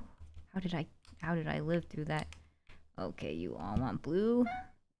 Oh, how did I live through that? Okay, you all want blue.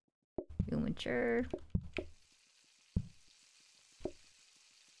 You'll mature.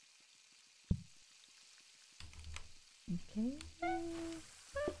 Okay.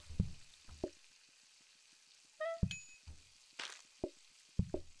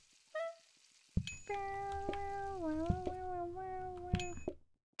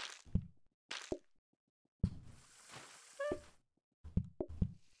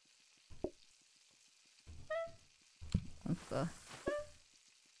 Okay.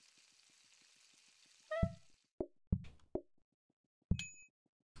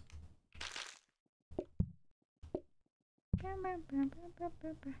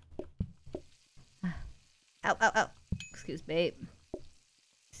 Ow, ow, ow. Excuse me.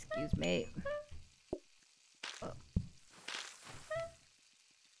 Excuse me. Oh.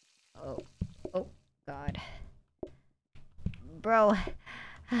 Oh. Oh, God. Bro.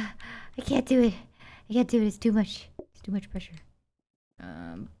 I can't do it. I can't do it. It's too much. It's too much pressure.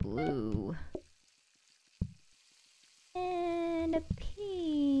 Blue. And a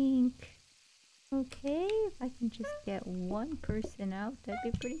pink. Okay, if I can just get one person out, that'd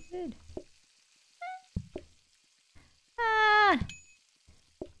be pretty good.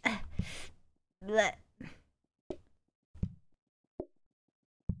 Blech.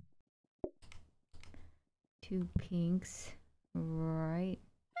 Two pinks. Right.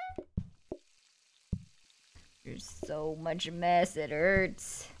 There's so much mess, it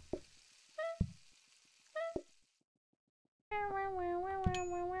hurts.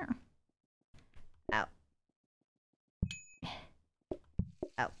 Ow.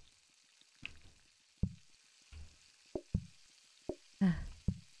 Ow.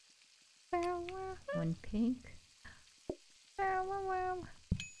 One pink.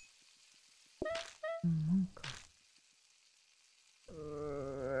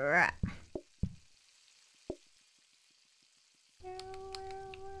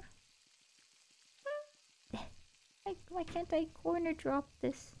 Why can't I corner drop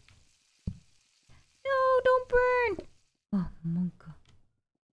this? No, don't burn! Oh, monka.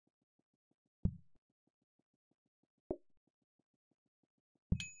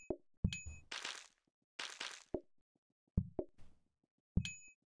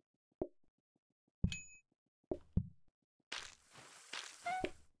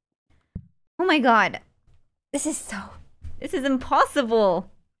 Oh my god. This is impossible.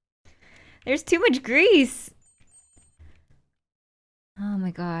 There's too much grease. Oh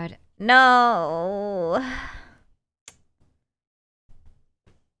my god. No.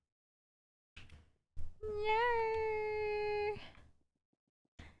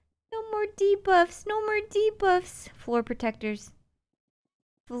 No more debuffs. No more debuffs. Floor protectors.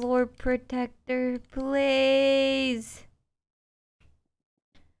 Floor protector, please.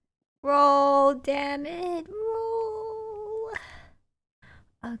 Roll, damn it. Roll.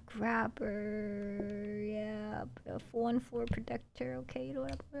 A grabber. Yeah. One floor protector. Okay, you know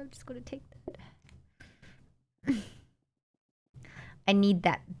what? I'm just gonna take that. I need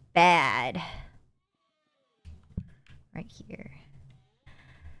that bad. Right here.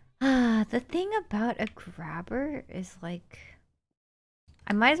 The thing about a grabber is like,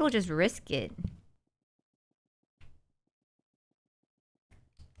 I might as well just risk it.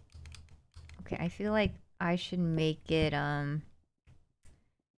 Okay, I feel like I should make it,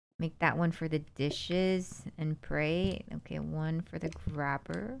 make that one for the dishes and pray. Okay, one for the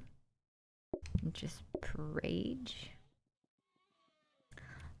grabber. And just prage.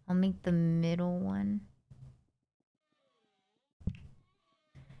 I'll make the middle one.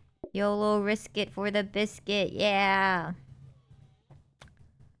 YOLO, risk it for the biscuit, yeah!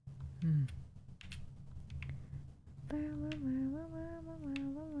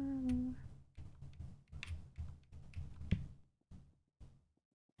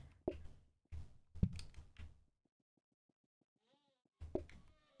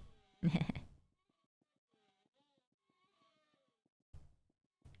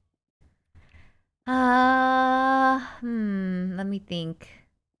 Let me think.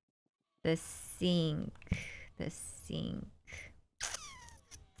 The sink.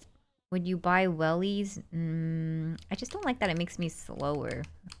 Would you buy wellies? I just don't like that it makes me slower.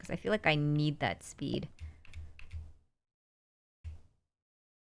 Because I feel like I need that speed.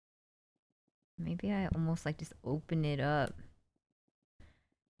 Maybe I almost like just open it up.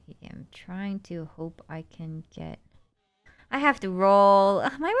 Okay, I'm trying to hope I can get... I have to roll.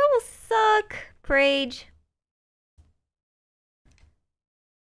 Ugh, my roll will suck. Prage.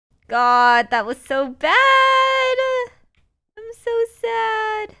 God, that was so bad. I'm so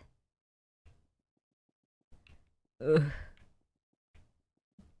sad. Ugh.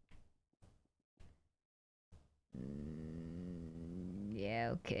 Yeah,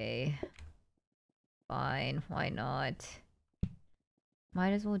 okay. Fine, why not?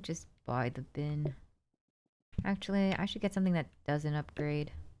 Might as well just buy the bin. Actually, I should get something that doesn't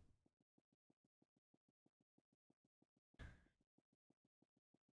upgrade.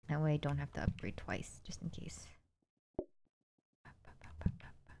 That way I don't have to upgrade twice, just in case.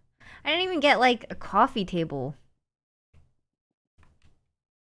 I didn't even get, like, a coffee table.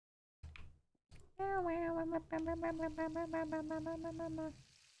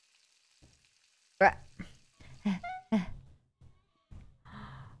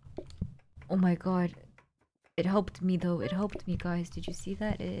 Oh my god. It helped me though. It helped me, guys. Did you see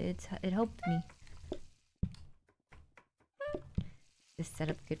that? It helped me. Is this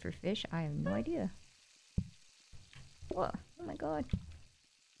setup good for fish? I have no idea. Whoa. Oh my god.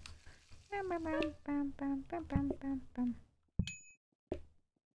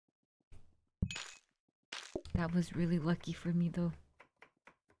 That was really lucky for me though.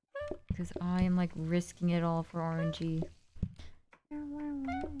 Because I am like risking it all for RNG.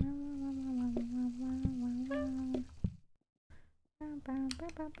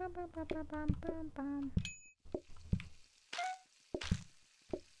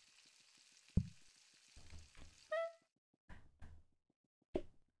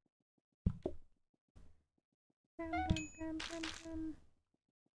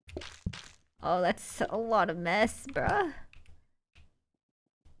 Oh, that's a lot of mess, bruh.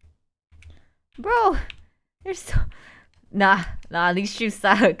 Bro, there's so... Nah, these shoes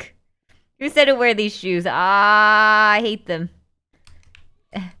suck. Who said to wear these shoes? Ah, I hate them.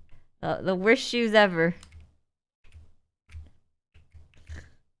 The worst shoes ever.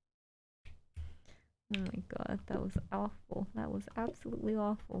 Oh my god, that was awful. That was absolutely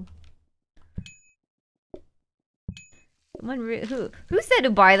awful. Someone who said to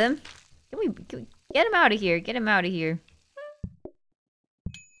buy them? Can we get him out of here? Get him out of here.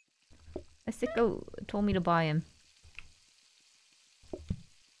 A sicko told me to buy him.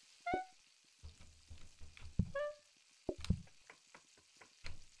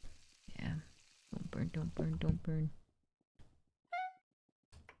 Yeah. Don't burn, don't burn, don't burn.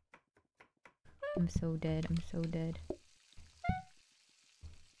 I'm so dead, I'm so dead.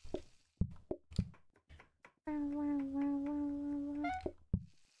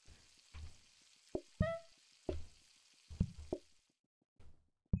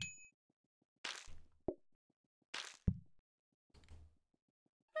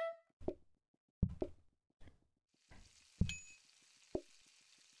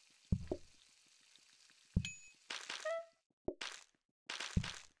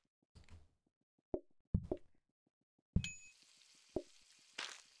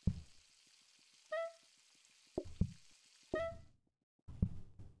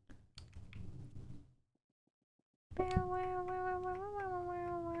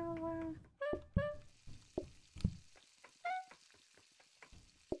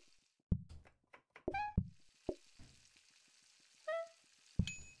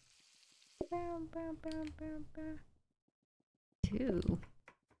 Two.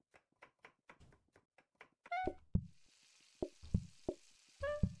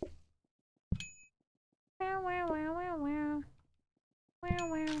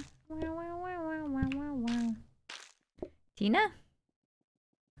 Tina?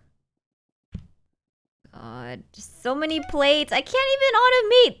 God, just so many plates. I can't even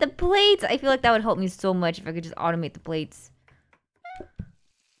automate the plates. I feel like that would help me so much if I could just automate the plates.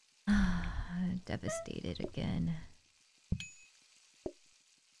 Devastated again.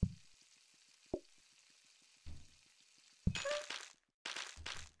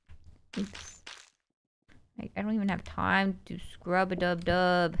 Oops. I don't even have time to scrub a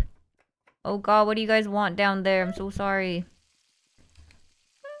dub. Oh god, what do you guys want down there? I'm so sorry.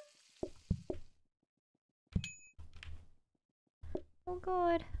 Oh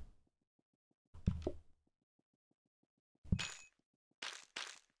god.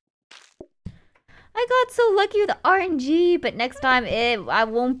 I got so lucky with RNG, but next time I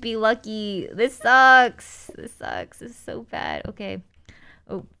won't be lucky. This sucks. This sucks. This is so bad. Okay.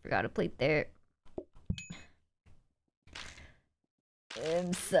 Oh, forgot a plate there.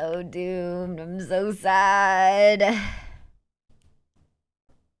 I'm so doomed. I'm so sad.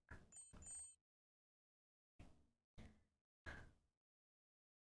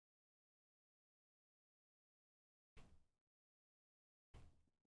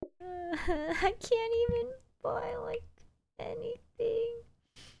 I can't even buy like anything.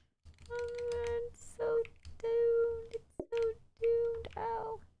 It's so doomed. It's so doomed.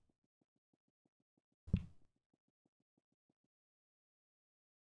 Ow.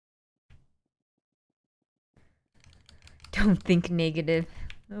 Don't think negative.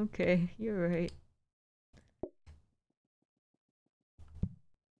 Okay, you're right.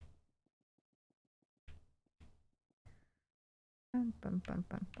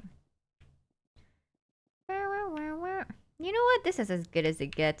 You know what? This is as good as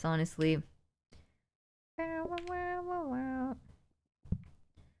it gets, honestly. Oh,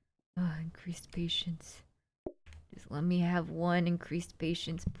 increased patience. Just let me have one increased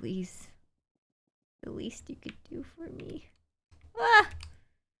patience, please. The least you could do for me. Ah!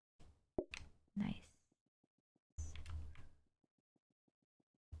 Nice.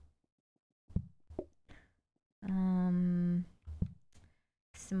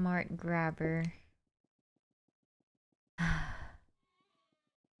 Smart grabber.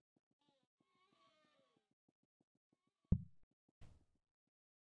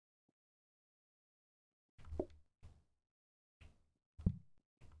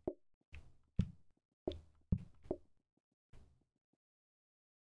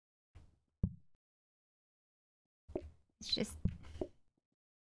 It's just...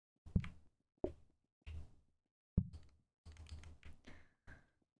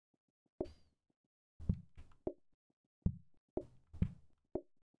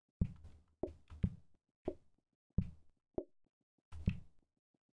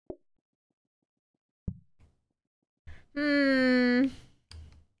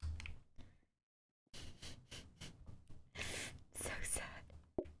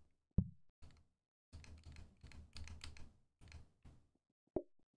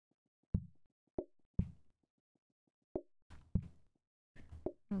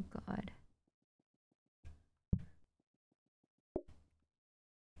 Oh god.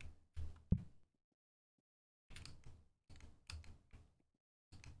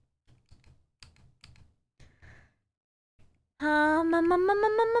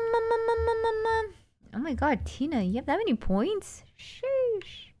 Oh my god, Tina, you have that many points?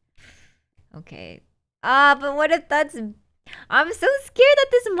 Sheesh. Okay. But what if that's... I'm so scared that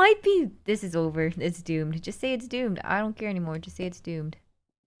this might be... This is over. It's doomed. Just say it's doomed. I don't care anymore. Just say it's doomed.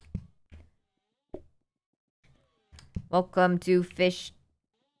 Welcome to fish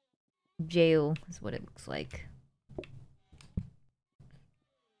jail, is what it looks like.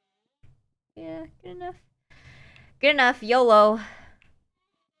 Yeah, good enough. Good enough. YOLO.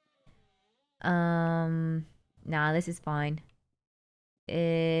 Nah, this is fine.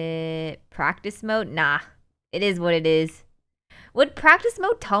 Practice mode? Nah. It is what it is. Would practice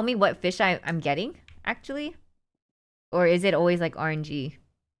mode tell me what fish I'm getting, actually? Or is it always like RNG?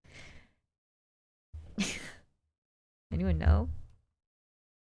 Anyone know?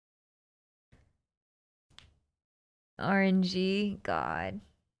 RNG? God.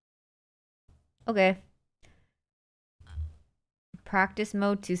 Okay. Practice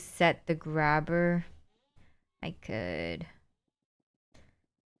mode to set the grabber. I could.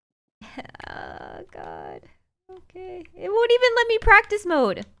 Oh, God. Okay. It won't even let me practice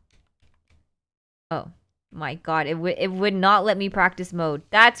mode. Oh. My god, it would not let me practice mode.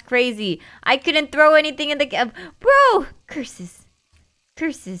 That's crazy. I couldn't throw anything in the game. Bro! Curses.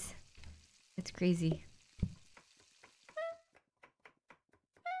 Curses. That's crazy.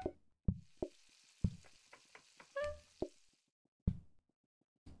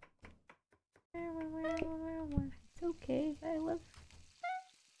 It's okay. I love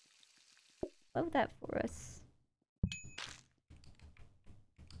that for us.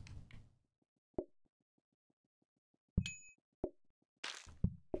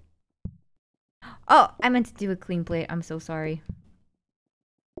 Oh, I meant to do a clean plate. I'm so sorry.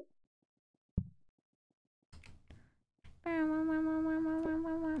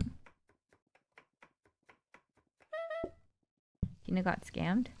 Tina got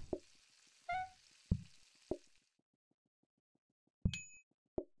scammed.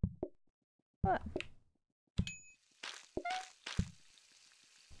 What?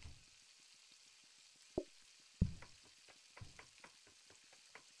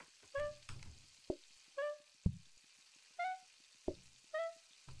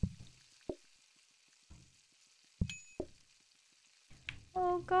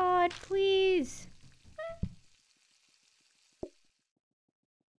 Oh god, please.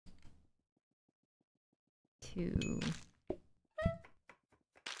 Two.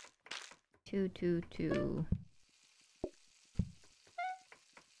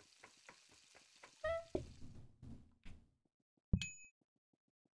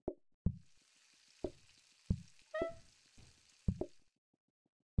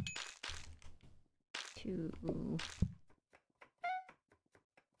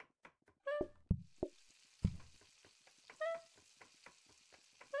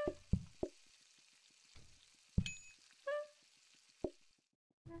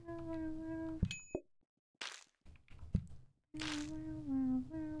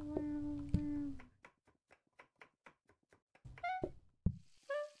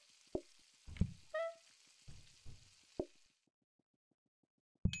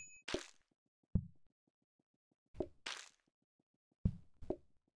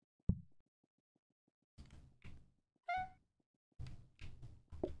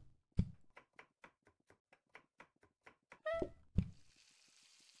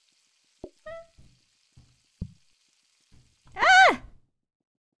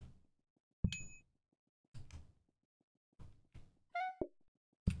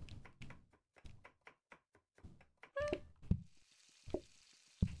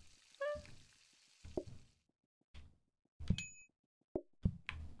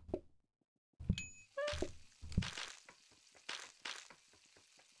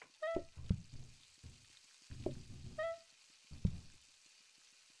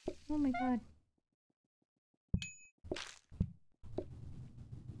 Oh my god.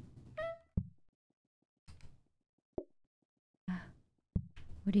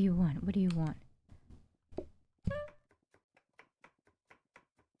 What do you want? What do you want?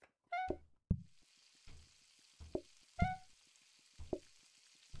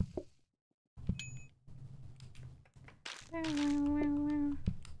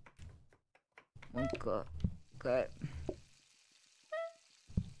 Oh god. God.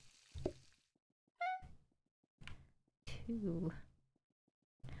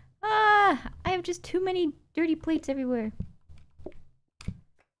 I have just too many dirty plates everywhere.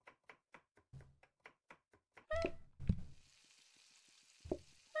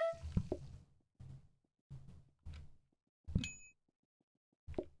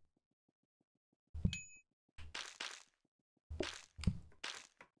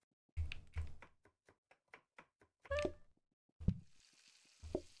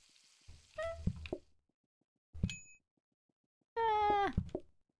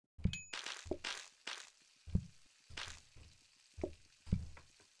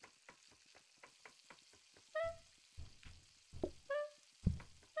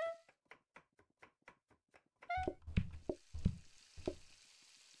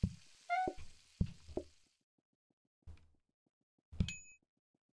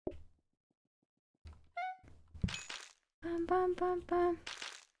 Bum, bum, bum, bum.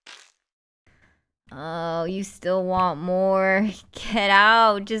 Oh, you still want more? Get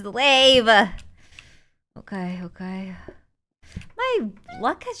out. Just leave. Okay, okay. My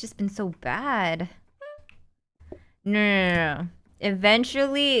luck has just been so bad. No.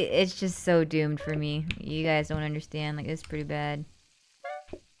 Eventually, it's just so doomed for me. You guys don't understand. Like, it's pretty bad.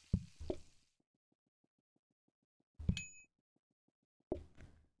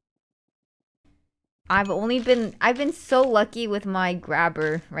 I've been so lucky with my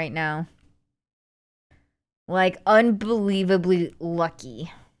grabber right now. Like, unbelievably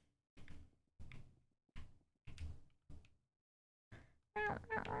lucky.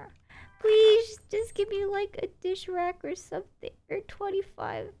 Please, just give me like a dish rack or something. Or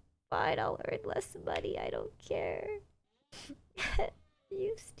 $25 and less money. I don't care.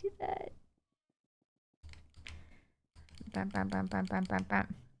 Used to that. Bam, bam, bam, bam, bam, bam,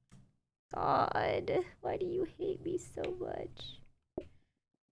 bam. God, why do you hate me so much?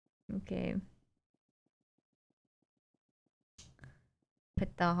 Okay.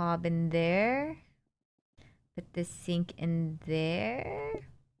 Put the hob in there. Put the sink in there.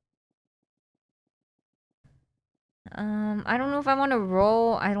 I don't know if I want to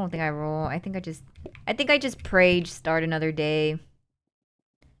roll. I don't think I roll. I think I just prage start another day. I'm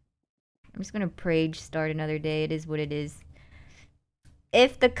just gonna prage start another day. It is what it is.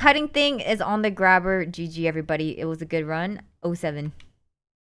 If the cutting thing is on the grabber, GG everybody. It was a good run. 07.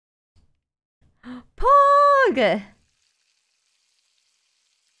 Pog!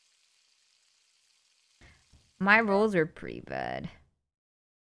 My rolls are pretty bad.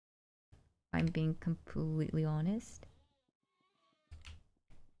 I'm being completely honest.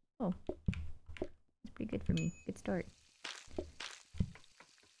 Oh. It's pretty good for me. Good start.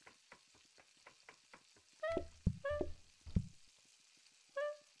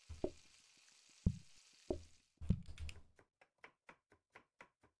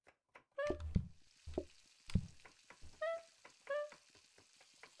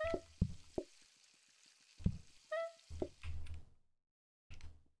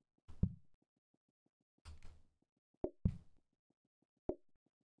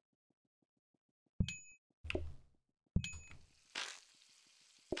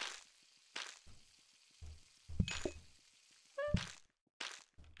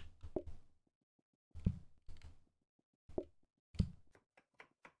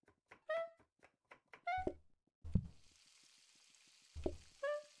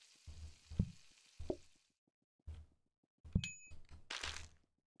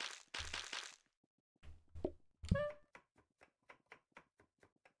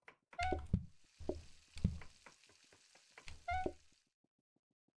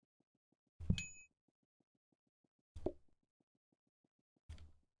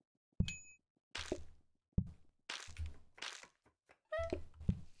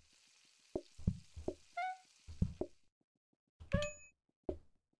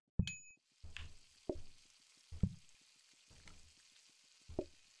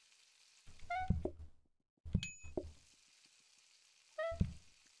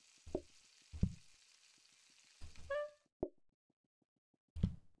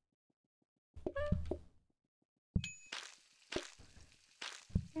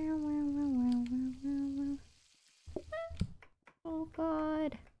 Oh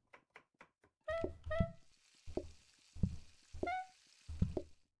God.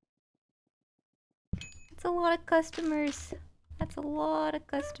 That's a lot of customers. That's a lot of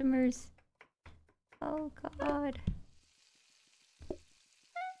customers. Oh God.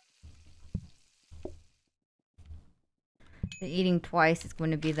 The eating twice is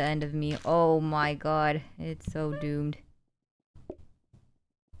going to be the end of me. Oh my God. It's so doomed.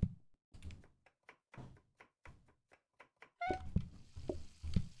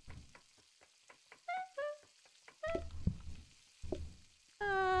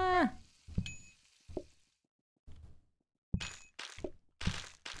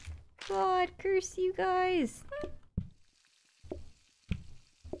 God, curse you guys.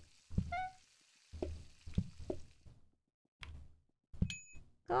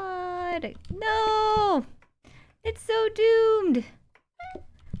 God, no! It's so doomed.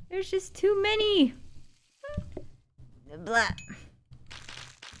 There's just too many. Blah.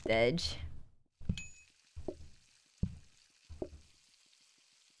 Veg.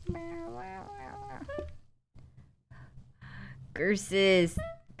 Curses.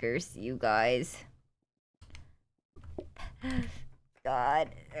 Curse you guys. God.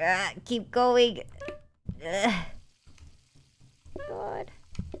 Keep going. God.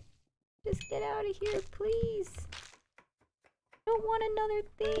 Just get out of here, please. I don't want another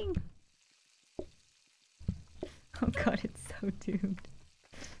thing. Oh god, it's so doomed.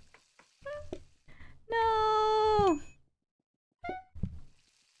 No!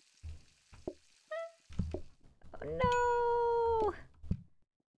 Oh, no!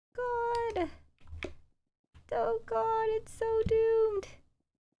 God! Oh god, it's so doomed.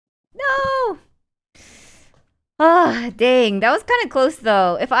 No! Ah, dang. That was kind of close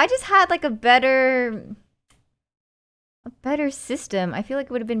though. If I just had like a better system, I feel like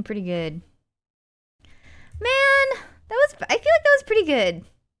it would have been pretty good. Man, I feel like that was pretty good.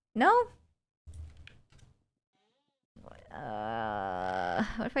 No? What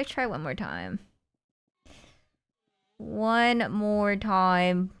if I try one more time? One more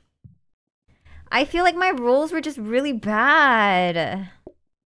time. I feel like my rolls were just really bad.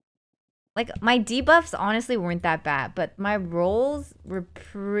 Like, my debuffs honestly weren't that bad, but my rolls were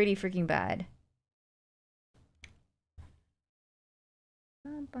pretty freaking bad.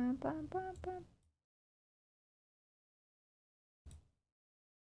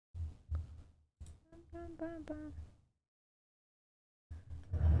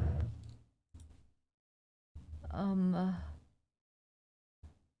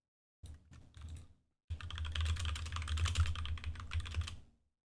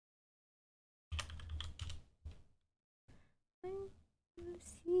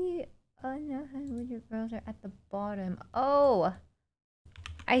 Let's see. Oh no, your girls are at the bottom. Oh,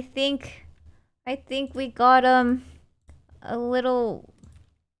 I think we got a little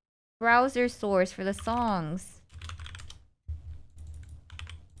browser source for the songs.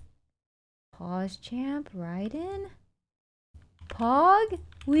 Pause champ, right in. Pog,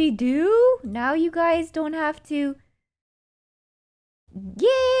 we do. Now you guys don't have to.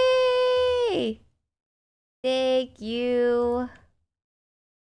 Yay! Thank you.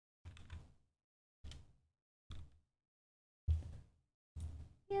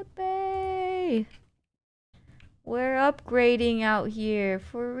 Yippee! We're upgrading out here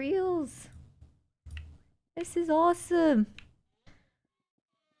for reals. This is awesome.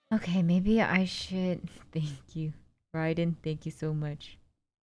 Okay, maybe I should. Thank you, Ryden. Thank you so much.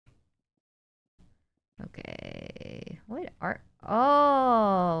 Okay, what are?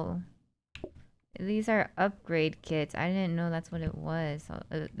 Oh, these are upgrade kits. I didn't know that's what it was.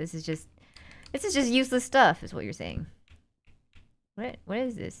 This is just useless stuff, is what you're saying. What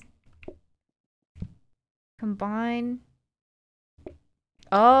is this? Combine.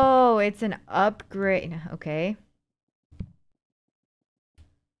 Oh, it's an upgrade. Okay.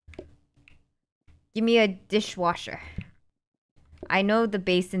 Give me a dishwasher. I know the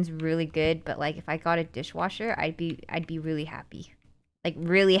basin's really good, but like if I got a dishwasher, I'd be really happy. Like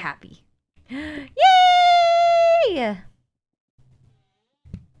really happy. Yay!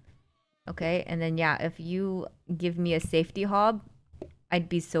 Okay, and then yeah, if you give me a safety hob, I'd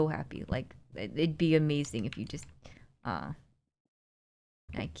be so happy. Like it'd be amazing if you just I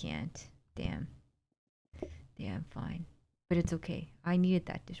can't. Damn, fine. But it's okay. I needed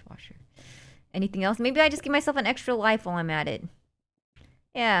that dishwasher. Anything else? Maybe I just give myself an extra life while I'm at it.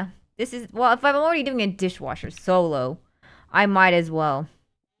 Yeah, this is... Well, if I'm already doing a dishwasher solo, I might as well.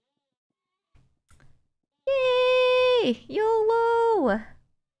 Yay! YOLO!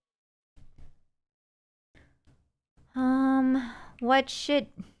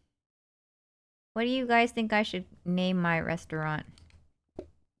 What do you guys think I should name my restaurant?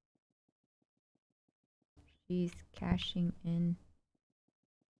 She's cashing in.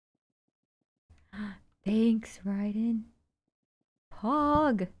 Thanks, Ryden.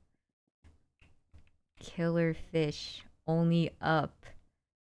 Pog. Killer fish. Only up.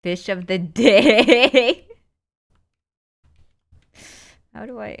 Fish of the day. How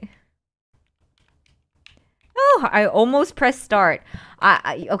do I... Oh, I almost pressed start.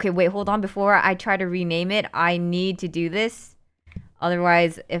 Okay, wait, hold on. Before I try to rename it, I need to do this.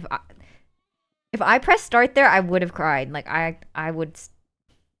 Otherwise, if I press start there, I would have cried. Like, I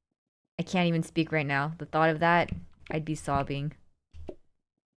can't even speak right now. The thought of that, I'd be sobbing.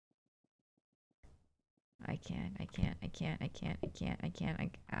 I can't.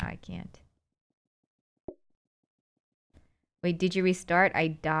 Wait, did you restart? I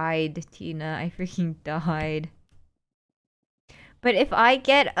died, Tina. I freaking died. But if I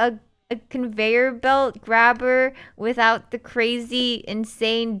get a conveyor belt grabber without the crazy,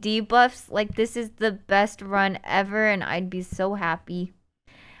 insane debuffs, like this is the best run ever and I'd be so happy.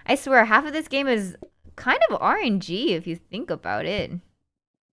 I swear, half of this game is kind of RNG if you think about it.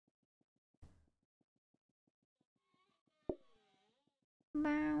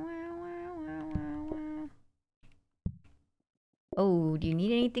 Oh, do you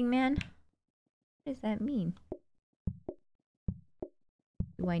need anything, man? What does that mean?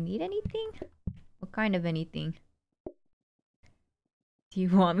 Do I need anything? What kind of anything? Do you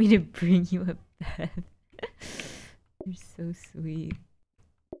want me to bring you a bed? You're so sweet.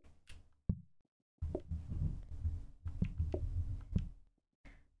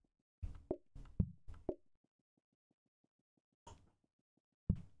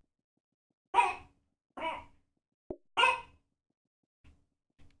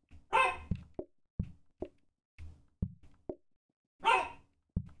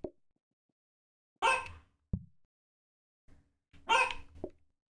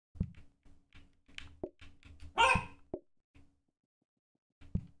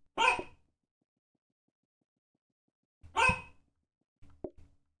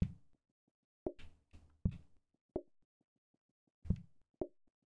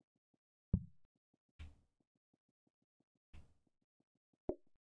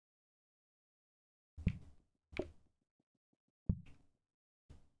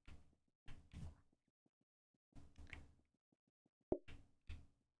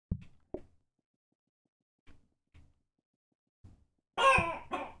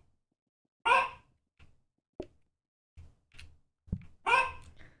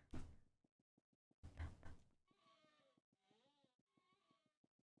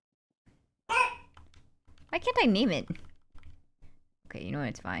 Why can't I name it? Okay, you know what?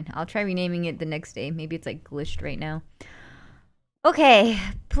 It's fine. I'll try renaming it the next day. Maybe it's like glitched right now. Okay.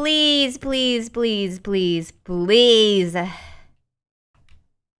 Please, please, please, please, please. I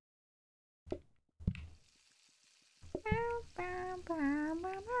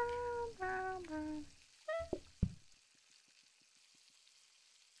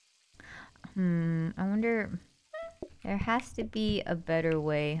wonder... There has to be a better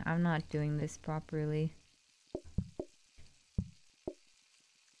way. I'm not doing this properly.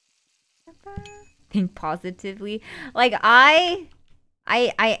 Think positively. Like, I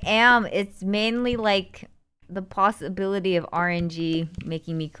am. It's mainly like the possibility of RNG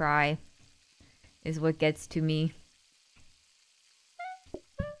making me cry is what gets to me.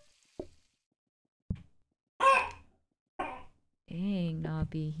 Dang,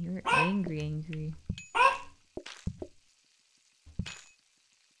 Nabi, you're angry.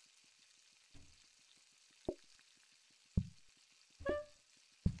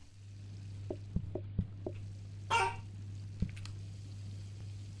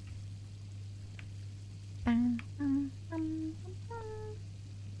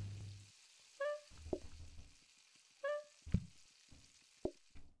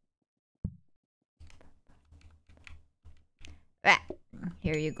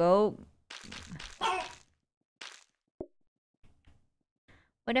 Here you go.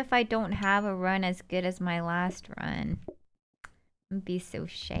 What if I don't have a run as good as my last run? I'd be so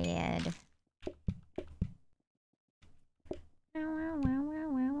sad.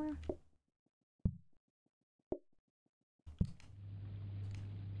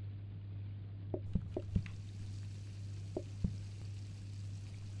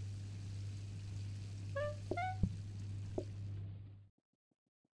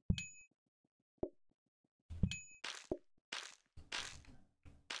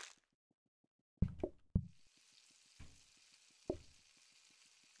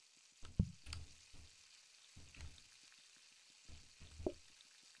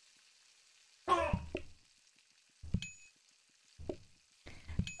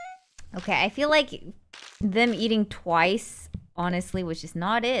 Okay, I feel like them eating twice, honestly, was just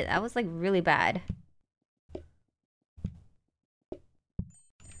not it. That was like really bad.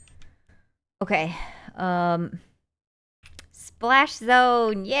 Okay, Splash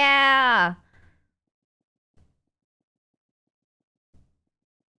Zone, yeah!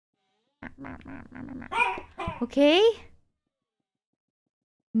 Okay?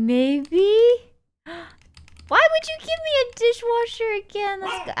 Maybe? Why would you give me a dishwasher again?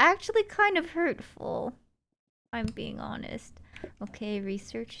 That's actually kind of hurtful. I'm being honest. Okay,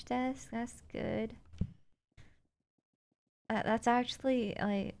 research desk. That's good. That's actually,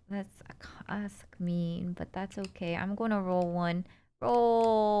 like, that's mean, but that's okay. I'm gonna roll one.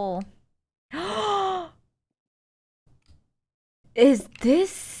 Roll! Is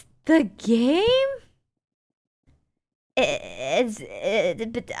this the game?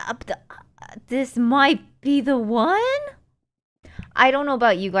 This might be the one? I don't know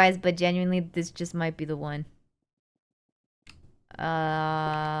about you guys, but genuinely, this just might be the one.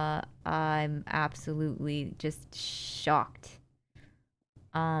 I'm absolutely just shocked.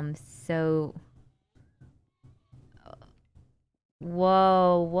 So...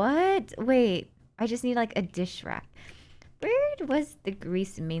 Whoa, what? Wait, I just need like a dish rack. Where was the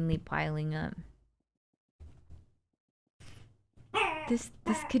grease mainly piling up? This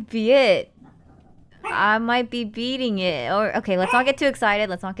could be it. I might be beating it. Or okay, let's not get too excited.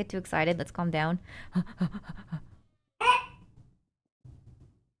 Let's not get too excited. Let's calm down.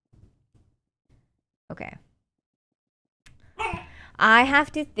 Okay. I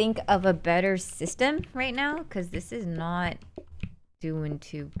have to think of a better system right now because this is not doing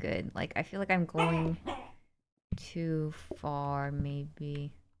too good. Like, I feel like I'm going too far,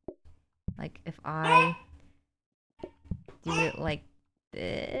 maybe. Like, if I do it like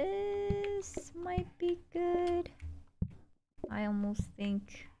this, might be good. I almost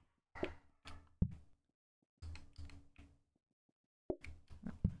think.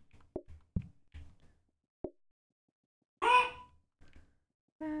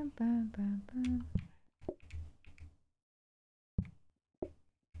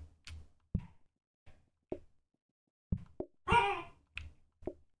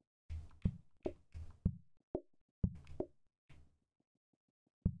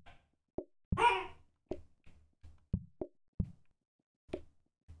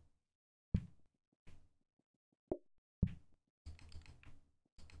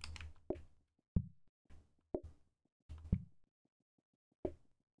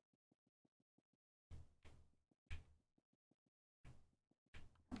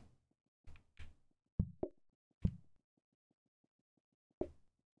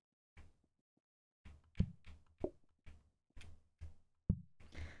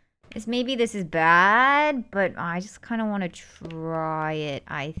 Maybe this is bad, but I just kind of want to try it.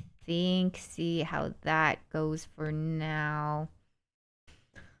 I think, see how that goes for now.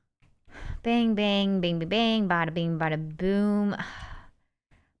 Bang, bang, bang, bang, bang, bada bing, bada boom.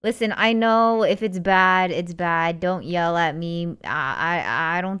 Listen, I know if it's bad, it's bad. Don't yell at me.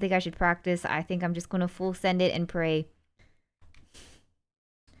 I don't think I should practice. I think I'm just going to full send it and pray.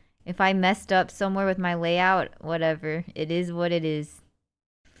 If I messed up somewhere with my layout, whatever. It is what it is.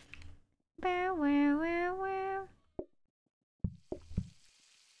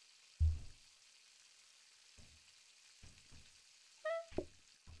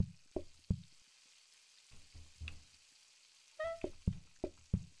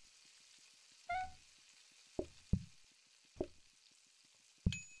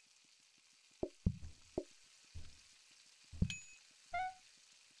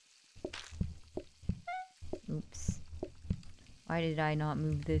 Oops. Why did I not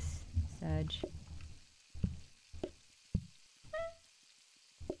move this, Sag?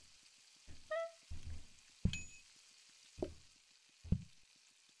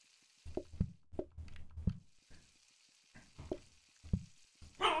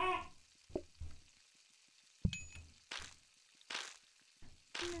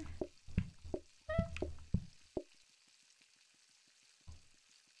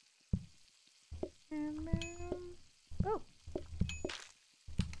 Oh.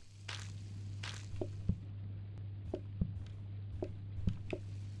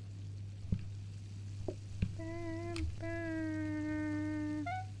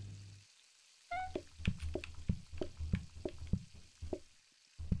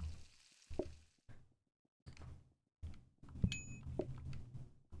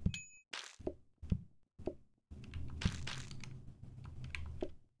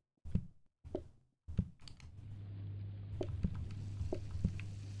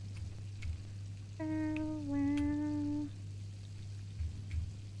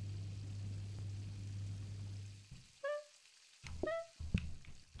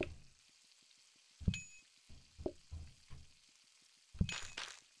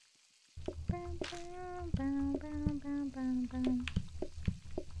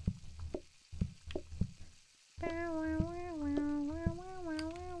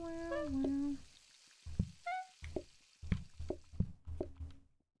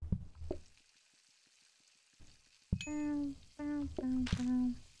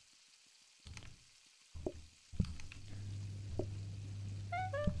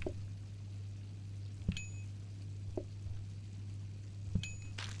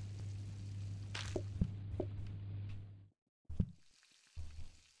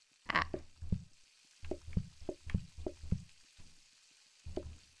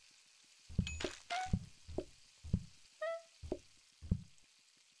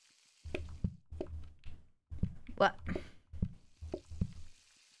 What?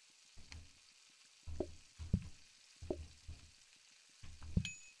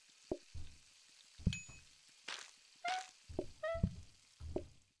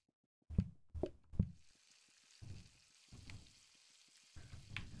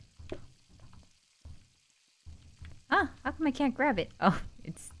 Ah, how come I can't grab it? Oh,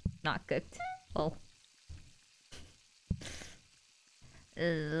 it's not cooked. Lol.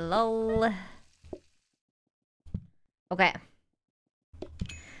 Lol. Okay.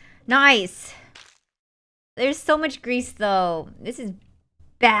 Nice. There's so much grease though. This is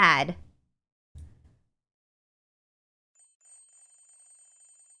bad.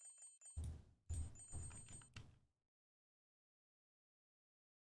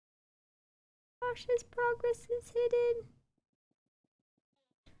 Cautious progress is hidden.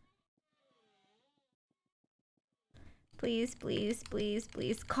 Please, please, please,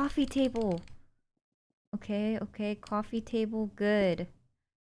 please. Coffee table. Okay, okay. Coffee table. Good.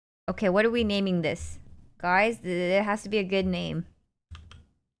 Okay, what are we naming this? Guys, it has to be a good name.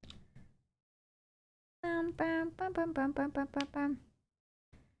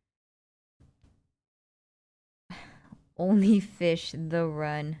 Only fish, the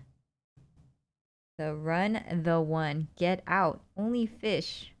run. The run, the one. Get out. Only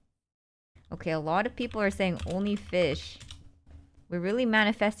fish. Okay, a lot of people are saying only fish. We're really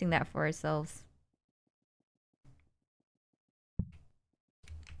manifesting that for ourselves.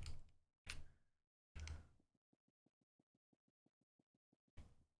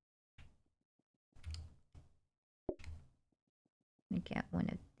 Let me get one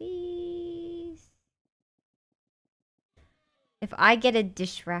of these. If I get a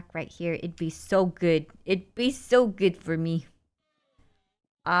dish rack right here, it'd be so good. It'd be so good for me.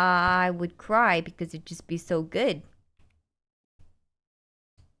 I would cry because it'd just be so good.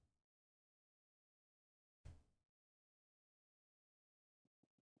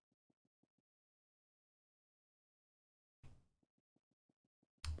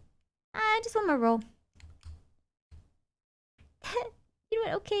 I just want my roll. You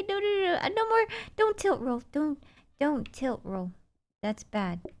know what? Okay, no, no more. Don't tilt roll. Don't tilt roll. That's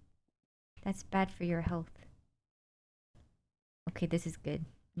bad. That's bad for your health. Okay, this is good.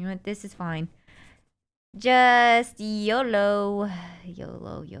 You know what? This is fine. Just YOLO.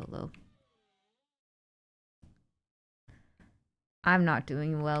 YOLO, YOLO. I'm not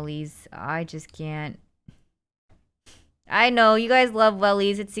doing wellies. I just can't. I know, you guys love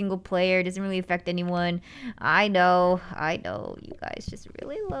wellies. It's single player. It doesn't really affect anyone. I know. You guys just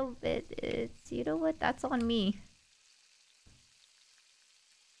really love it. It's, you know what? That's on me.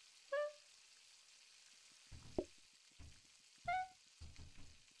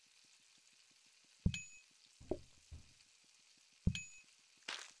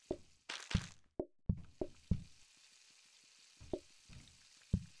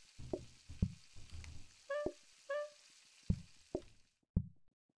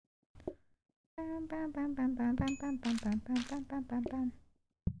 Bam, bam, bam, bam, bam, bam, bam, bam, bam, bam, bam, bam, bam.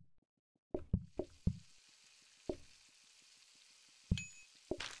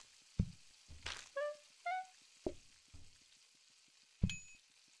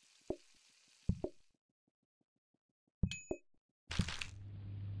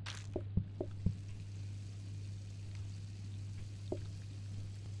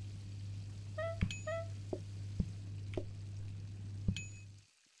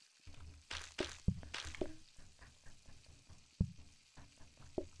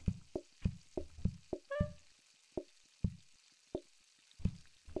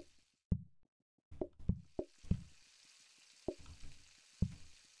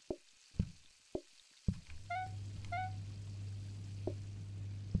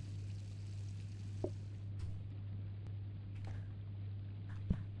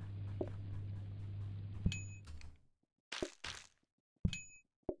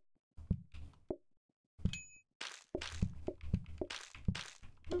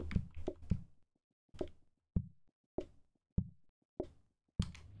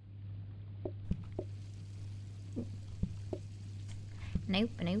 Nope,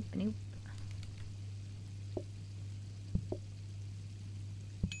 nope, nope.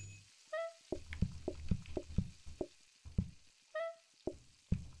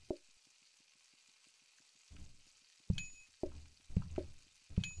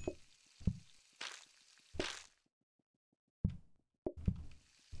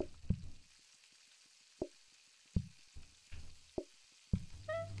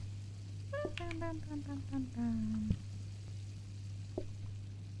 Bam, bam, bam, bam, bam, bam.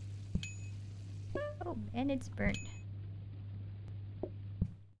 Oh, and it's burnt.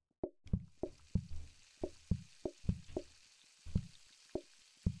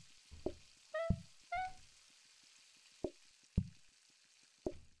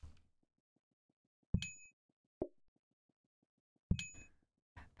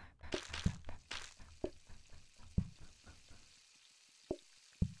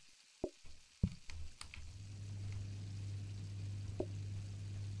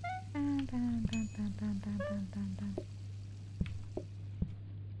 Bam, bam, bam, bam, bam, bam, bam, bam, bam.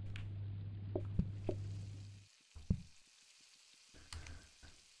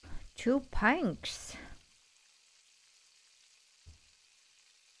 2 pinks.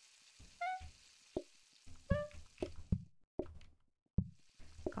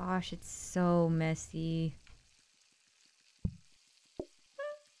 Gosh, it's so messy.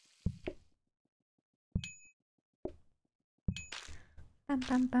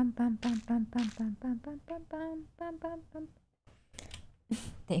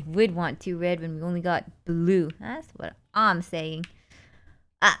 They would want 2 red when we only got blue. That's what I'm saying.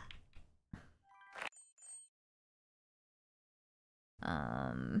 Ah.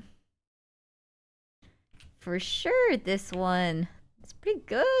 For sure this one. It's pretty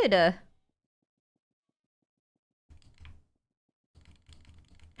good.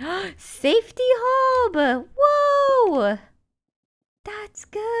 Safety hub! Whoa! That's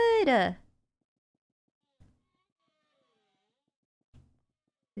good!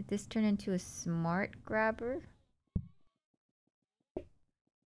 Did this turn into a smart grabber?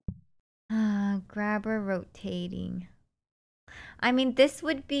 Grabber rotating. I mean, this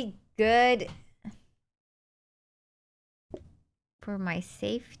would be good for my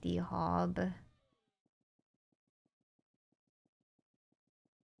safety hob.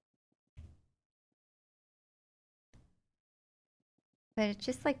 But it's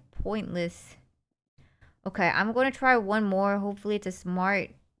just like pointless. Okay, I'm going to try one more. Hopefully it's a smart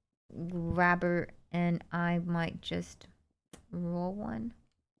grabber and I might just roll one.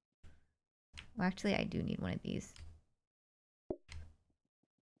 Well, actually, I do need one of these.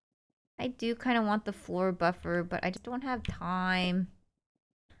 I do kind of want the floor buffer, but I just don't have time.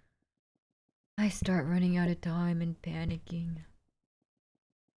 I start running out of time and panicking.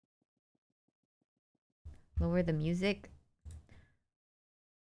 Lower the music.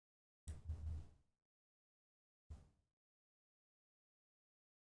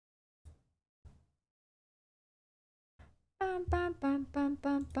 Bum, bum, bum, bum,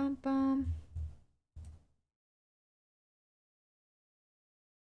 bum, bum, bum.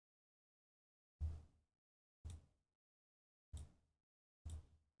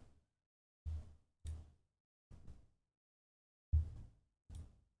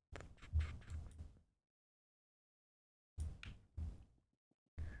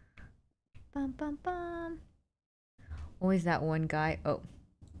 Bum, bum, bum. Always that one guy. Oh.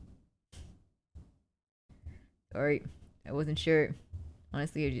 Sorry. I wasn't sure.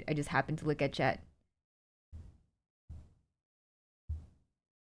 Honestly, I just happened to look at chat.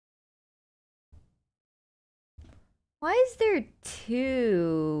 Why is there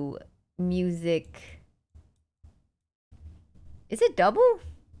 2 music? Is it double?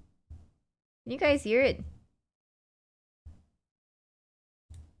 Can you guys hear it?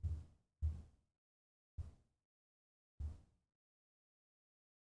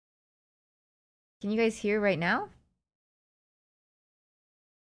 Can you guys hear right now?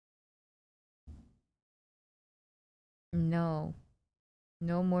 No.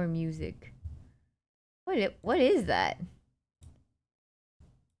 No more music. What is that?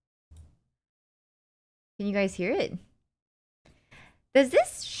 Can you guys hear it? Does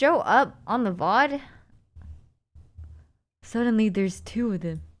this show up on the VOD? Suddenly there's 2 of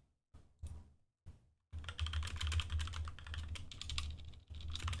them.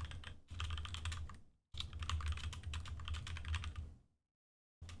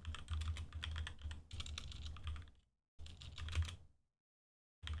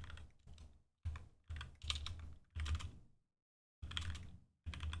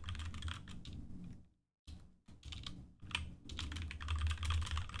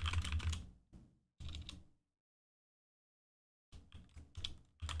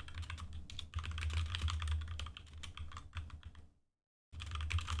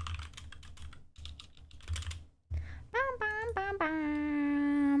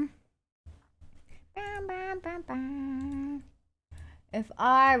 If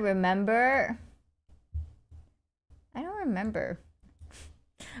I remember... I don't remember.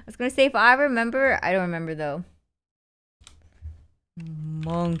 I was gonna say if I remember, I don't remember though.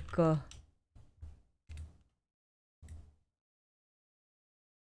 Monka.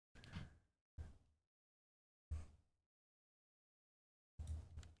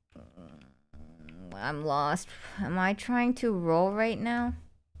 I'm lost. Am I trying to roll right now?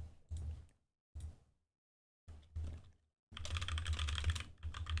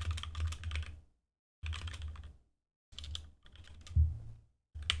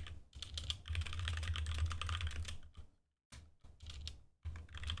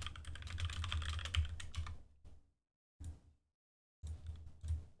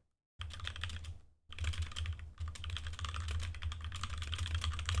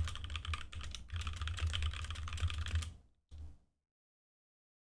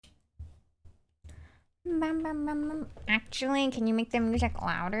 Actually, can you make the music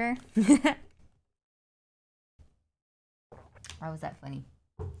louder? Why was that funny?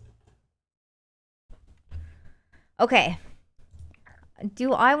 Okay.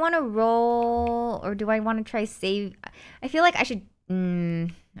 Do I want to roll or do I want to try save? I feel like I should.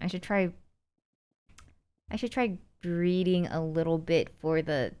 I should try breeding a little bit for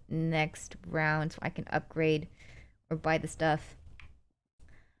the next round so I can upgrade or buy the stuff.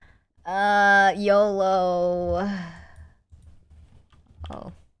 YOLO.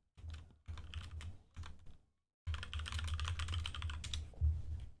 Oh.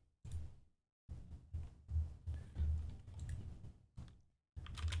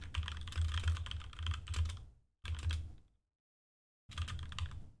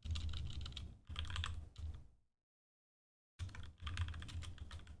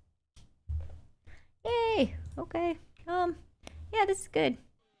 Yay! Okay. Yeah, this is good.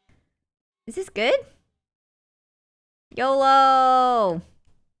 Is this good? YOLO!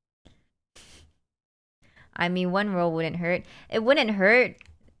 I mean, one roll wouldn't hurt. It wouldn't hurt,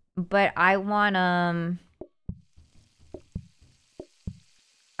 but I want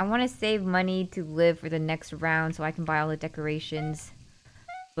to save money to live for the next round so I can buy all the decorations.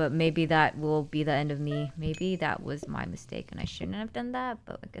 But maybe that will be the end of me. Maybe that was my mistake and I shouldn't have done that,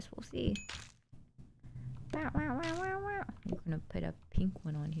 but I guess we'll see. I'm gonna put a pink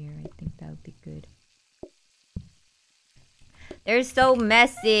one on here. I think that would be good. They're so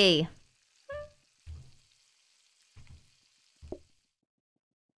messy.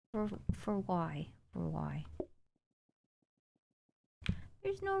 For why? For why?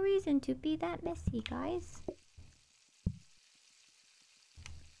 There's no reason to be that messy, guys.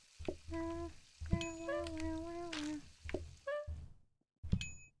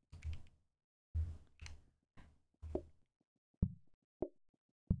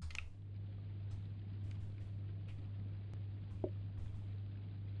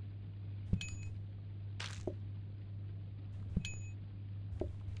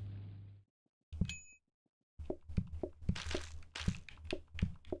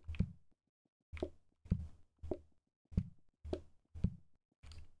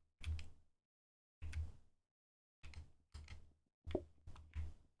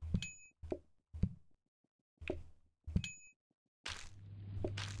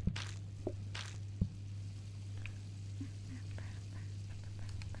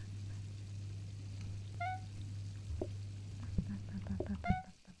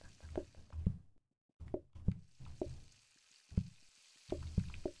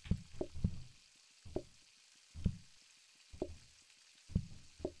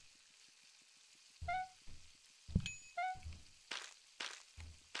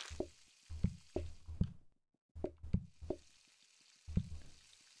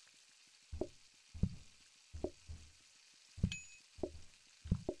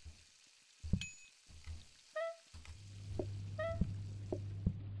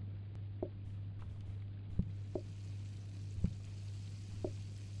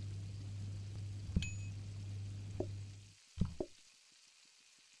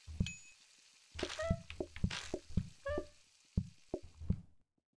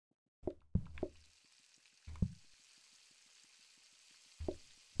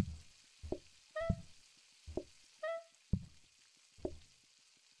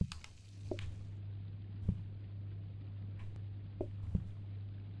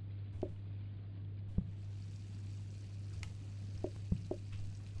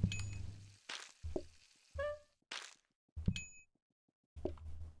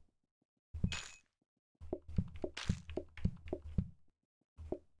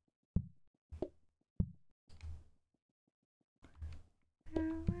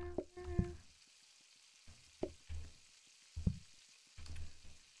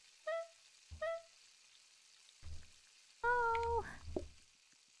 Oh,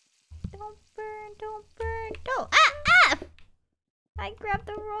 don't burn, don't burn, don't. Ah! I grabbed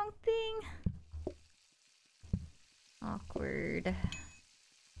the wrong thing. Awkward.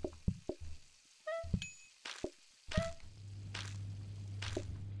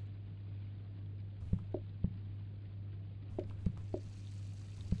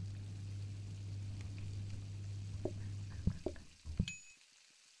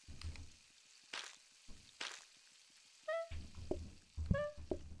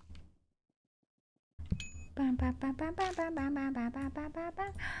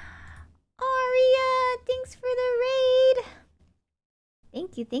 Aria, thanks for the raid.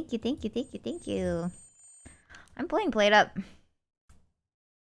 Thank you, thank you, thank you, thank you, thank you. I'm playing Plate Up.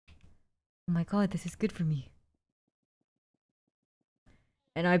 Oh my god, this is good for me.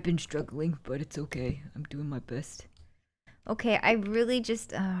 And I've been struggling, but it's okay. I'm doing my best. Okay, I really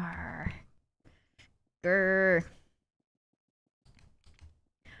just... Grr.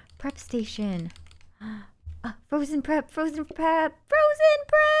 Prep station. Frozen prep, frozen prep, frozen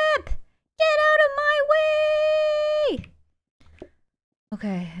prep! Get out of my way!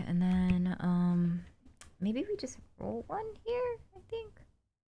 Okay, and then, maybe we just roll one here, I think.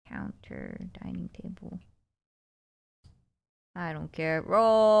 Counter, dining table. I don't care.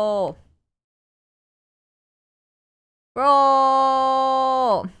 Roll!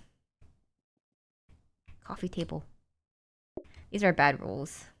 Roll! Coffee table. These are bad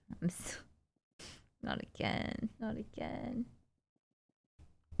rolls. Not again. Not again.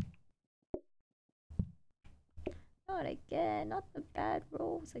 Not again. Not the bad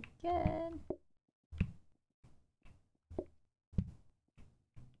rolls again.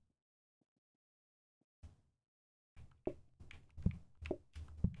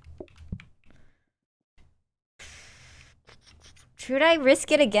 Should I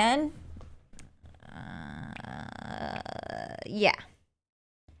risk it again? Yeah.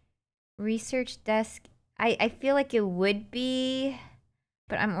 Research desk. I feel like it would be,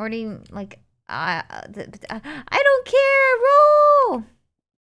 but I'm already like I don't care. Roll.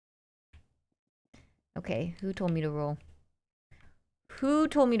 Okay, who told me to roll? Who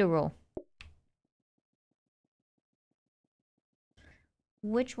told me to roll?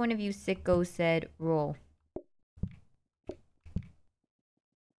 Which one of you sickos said roll?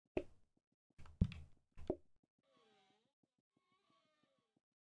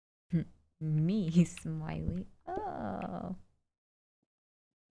 Me, Smiley. Oh.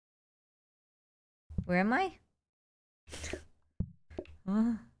 Where am I?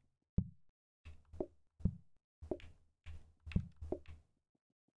 Huh?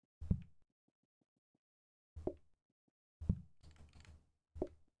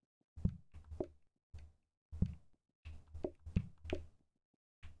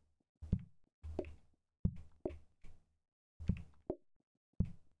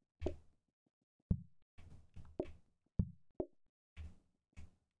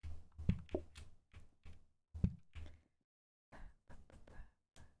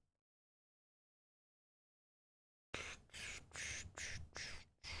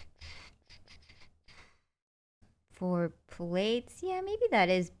 For plates? Yeah, maybe that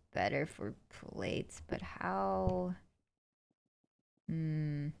is better for plates, but how? But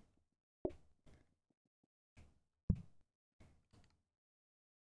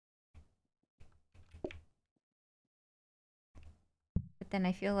then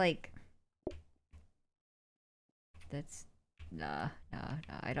I feel like that's nah.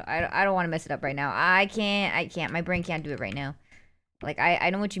 I don't want to mess it up right now. I can't. My brain can't do it right now. Like I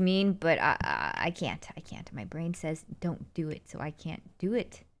know what you mean, but I can't. My brain says don't do it, so I can't do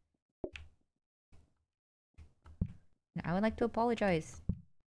it. I would like to apologize.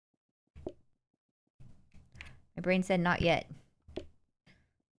 My brain said not yet.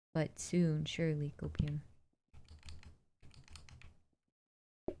 But soon, surely, Copium.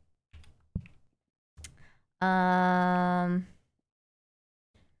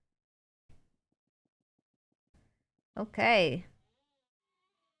 Okay.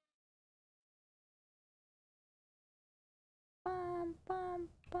 Bum, bum,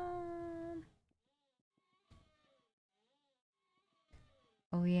 bum.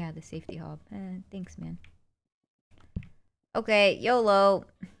 Oh yeah, the safety hob. Thanks, man. Okay, YOLO.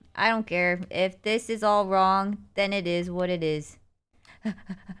 I don't care. If this is all wrong, then it is what it is.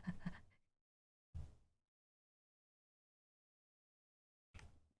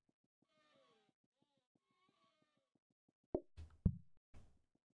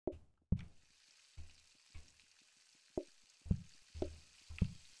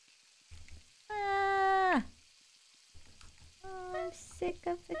 Ah! Oh, I'm sick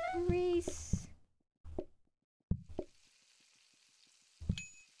of the grease.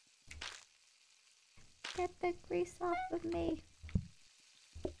 Get the grease off of me.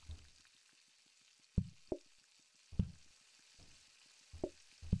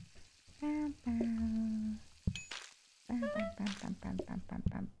 Bam, bam. Bam, bam, bam, bam, bam, bam, bam,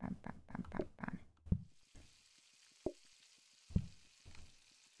 bam, bam, bam, bam, bam, bam.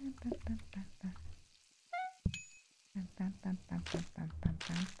 Bam, bam, bam, bam, bam. Bam, bam, bam, bam, bam, bam, bam,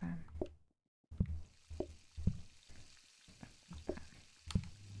 bam, bam.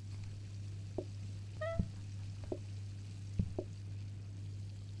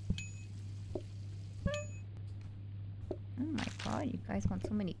 Oh my god, you guys want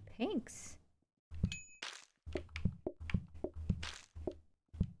so many pinks.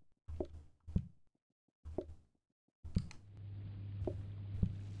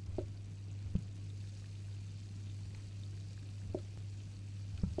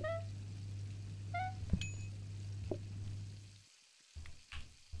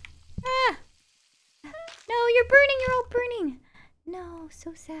 you're burning. You're all burning. No,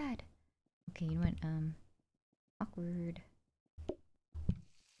 so sad. Okay, you know what? Awkward.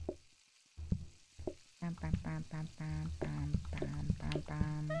 Bam, bam, bam, bam, bam, bam, bam, bam,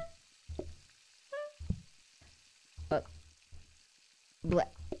 bam. Bleh.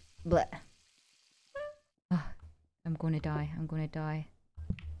 Bleh. Oh, I'm gonna die. I'm gonna die.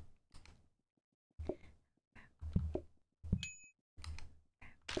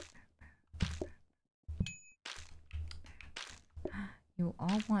 You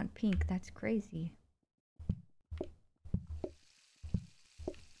all want pink. That's crazy.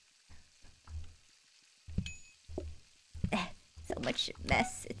 So much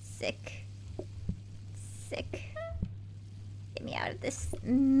mess. It's sick. It's sick. Get me out of this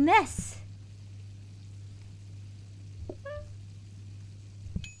mess.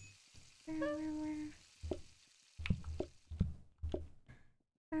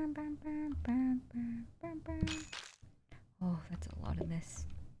 Oh, that's a lot of this.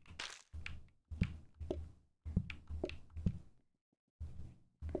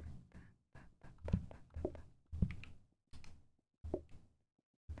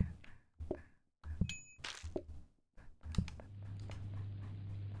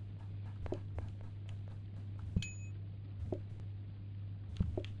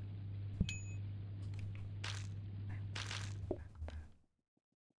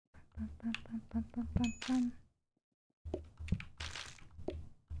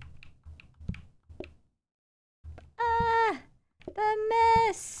 Ah, the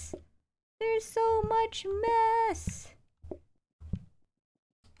mess. There's so much mess.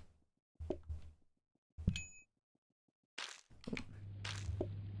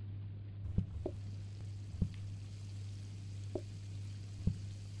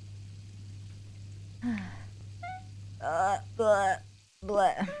 Blah, blah.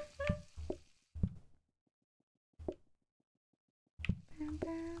 Blah.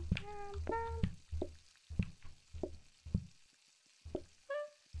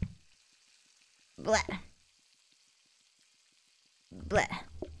 Blah.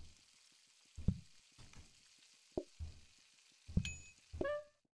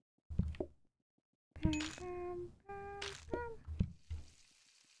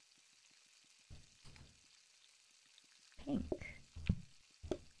 Pink.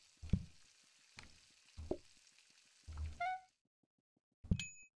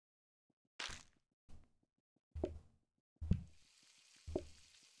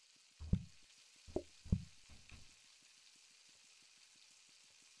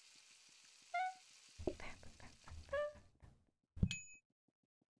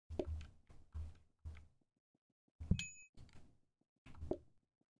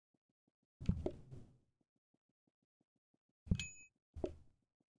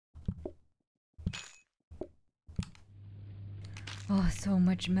 Oh, so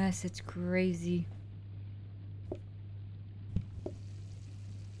much mess. It's crazy.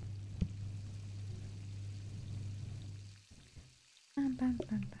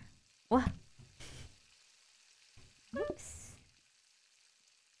 What? Oops.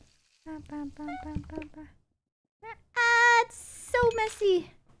 Ah, it's so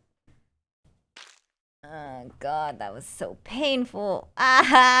messy. Oh god, that was so painful.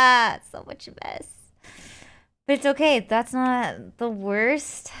 Ah, so much mess. But it's okay. That's not the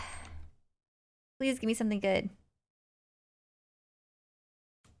worst. Please give me something good.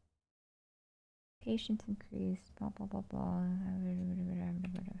 Patience increased. Blah blah blah blah.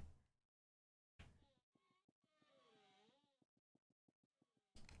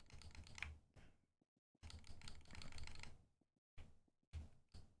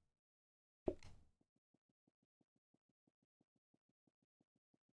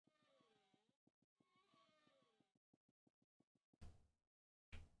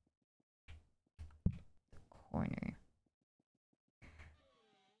 Corner.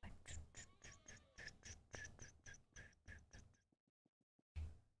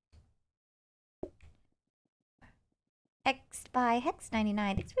 X by Hex99.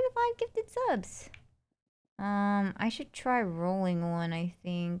 Thanks for the 5 gifted subs. I should try rolling one, I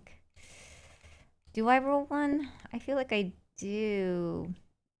think. Do I roll one? I feel like I do.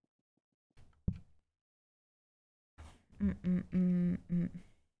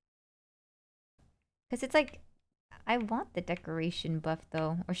 Because it's like, I want the decoration buff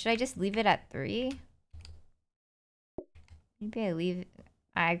though. Or should I just leave it at 3? Maybe I leave...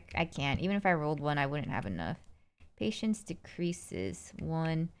 I can't. Even if I rolled one, I wouldn't have enough. Patience decreases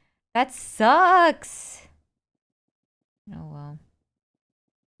 1. That sucks! Oh well.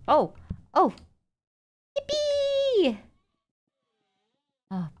 Oh! Oh! Yippee!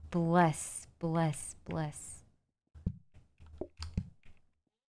 Oh, bless, bless, bless.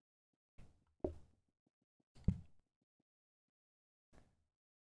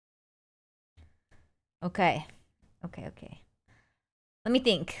 Okay. Okay, okay. Let me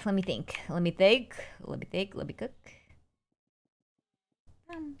think. Let me think. Let me think. Let me think. Let me cook.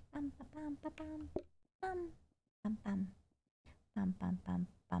 Bum, bum, bum, bum, bum, bum, bum, bum, bum, bum, bum,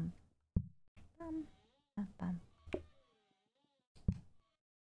 bum, bum, bum,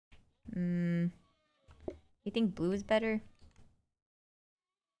 bum. You think blue is better?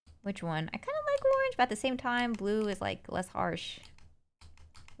 Which one? I kind of like orange, but at the same time, blue is like less harsh.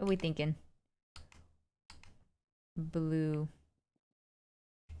 What are we thinking? Blue.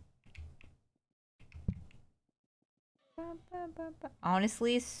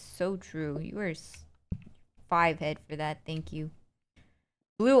 Honestly, so true. You are 5 head for that. Thank you.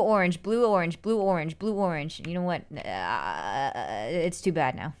 Blue, orange, blue, orange, blue, orange, blue, orange. You know what? It's too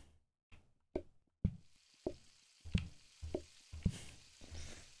bad now.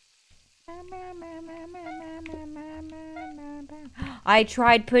 I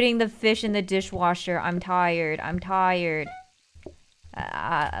tried putting the fish in the dishwasher. I'm tired. I'm tired.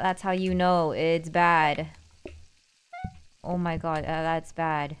 That's how you know it's bad. Oh my god, that's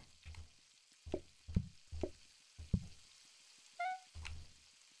bad.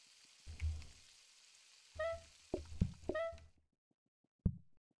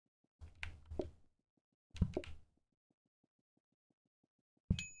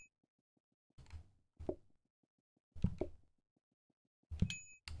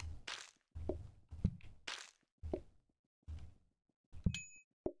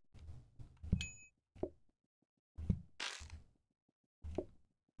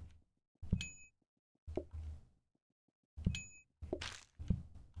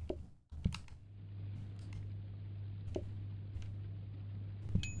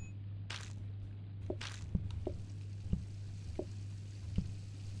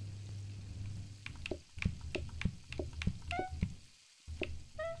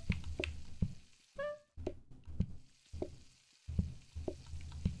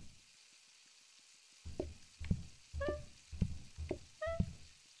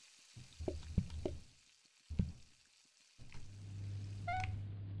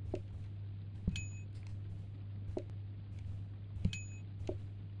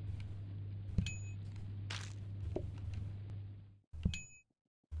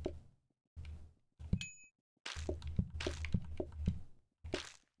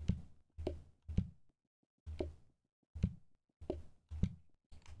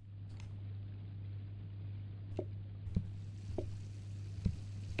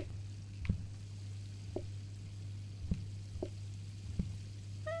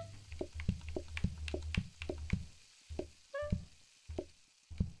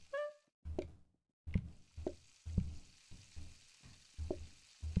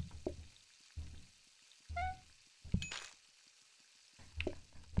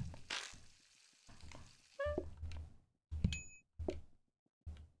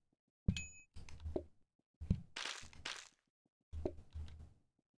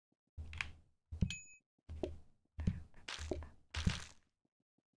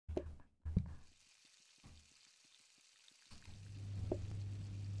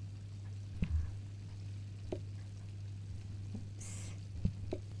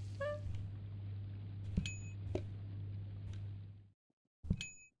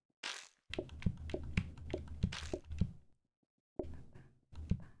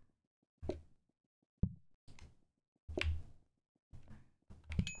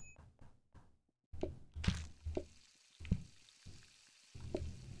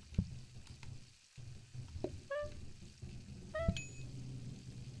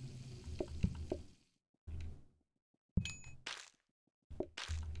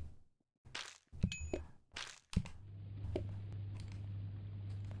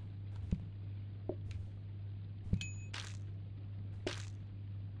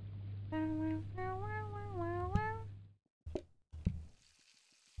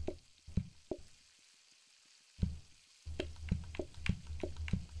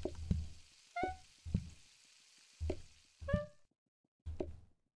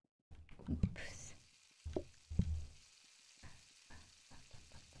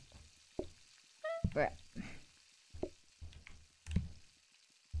 Bruh.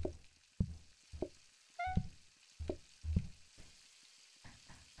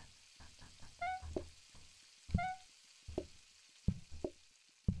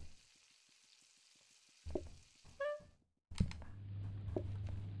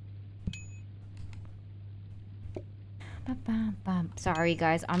 Sorry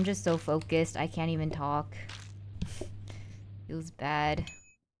guys, I'm just so focused. I can't even talk. Feels bad.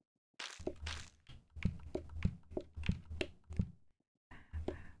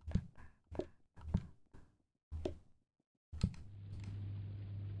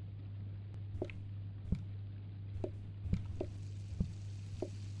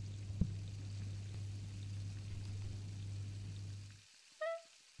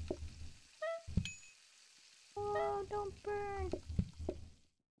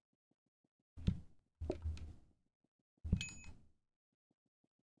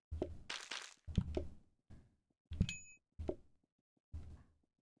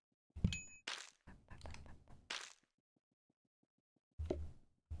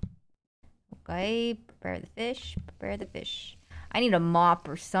 Okay, prepare the fish. Prepare the fish. I need a mop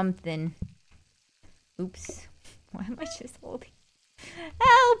or something. Oops. Why am I just holding?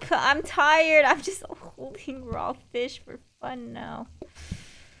 Help! I'm tired. I'm just holding raw fish for fun now.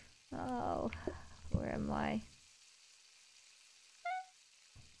 Oh, where am I?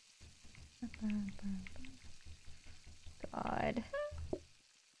 God.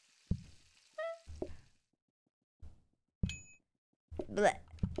 Blech.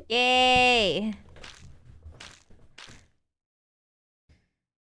 Yay!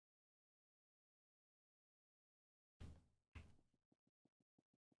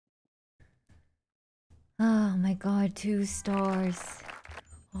 Oh my god, 2 stars.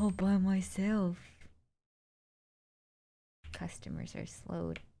 All by myself. Customers are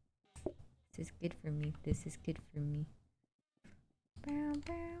slowed. This is good for me. This is good for me.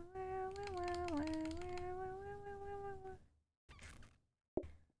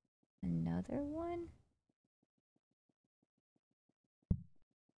 Another one?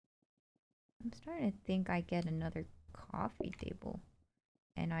 I'm starting to think I get another coffee table.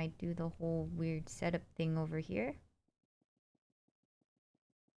 And I do the whole weird setup thing over here.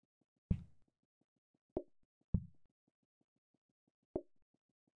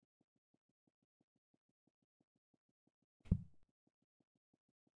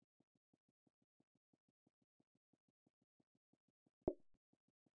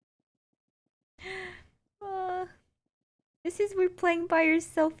 This is where playing by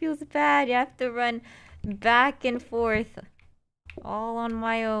yourself feels bad. You have to run back and forth all on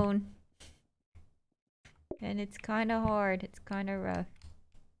my own. And it's kind of hard. It's kind of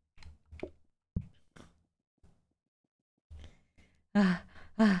rough.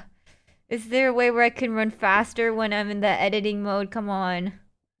 Is there a way where I can run faster when I'm in the editing mode? Come on.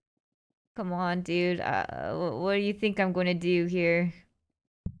 Come on, dude. What do you think I'm going to do here?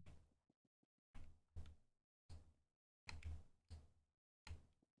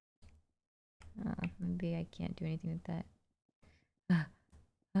 Maybe I can't do anything with that.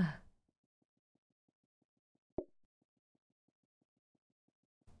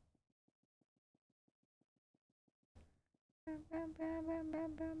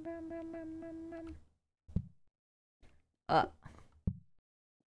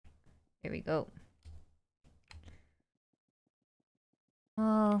 Here we go.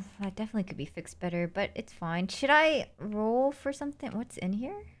 Well, that definitely could be fixed better, but it's fine. Should I roll for something? What's in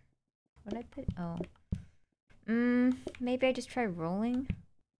here? What did I put? Oh. Maybe I just try rolling.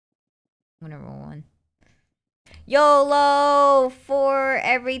 I'm gonna roll one. YOLO for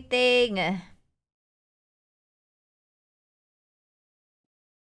everything! How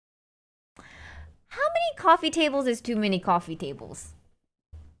many coffee tables is too many coffee tables?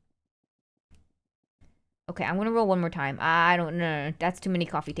 Okay, I'm gonna roll one more time. I don't know. No, that's too many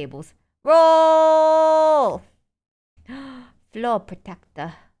coffee tables. Roll! Floor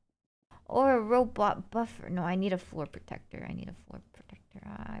protector. Or a robot buffer. No, I need a floor protector. I need a floor protector.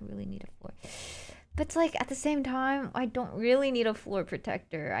 I really need a floor. But it's like, at the same time, I don't really need a floor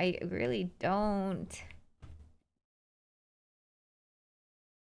protector. I really don't.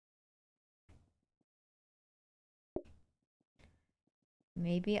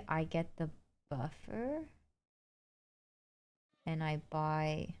 Maybe I get the buffer. And I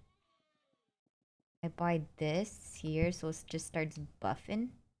buy this here, so it just starts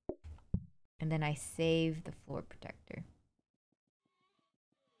buffing. And then I save the floor protector.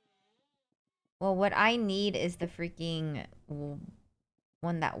 Well, what I need is the freaking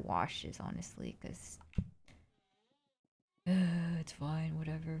one that washes, honestly, because it's fine,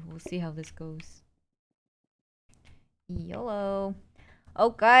 whatever. We'll see how this goes. YOLO.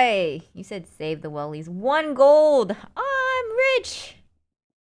 Okay, you said save the wellies. 1 gold. I'm rich.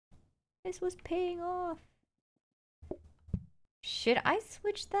 This was paying off. Should I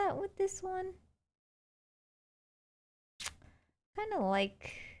switch that with this one? Kind of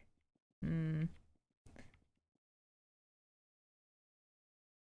like...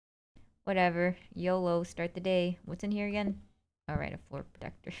 Whatever. YOLO. Start the day. What's in here again? Alright, a floor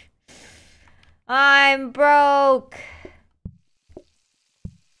protector. I'm broke!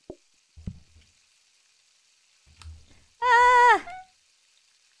 Ah!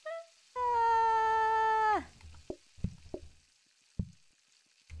 Ah!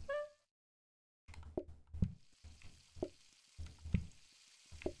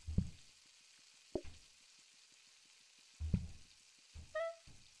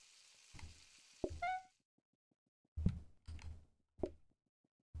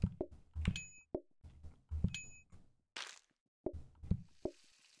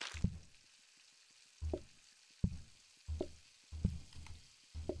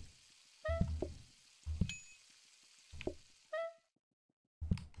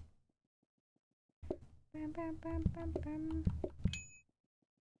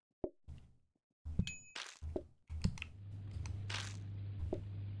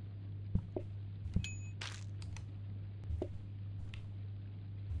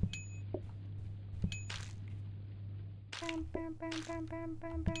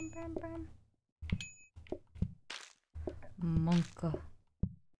 Monka.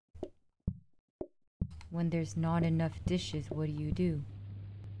 When there's not enough dishes, what do you do?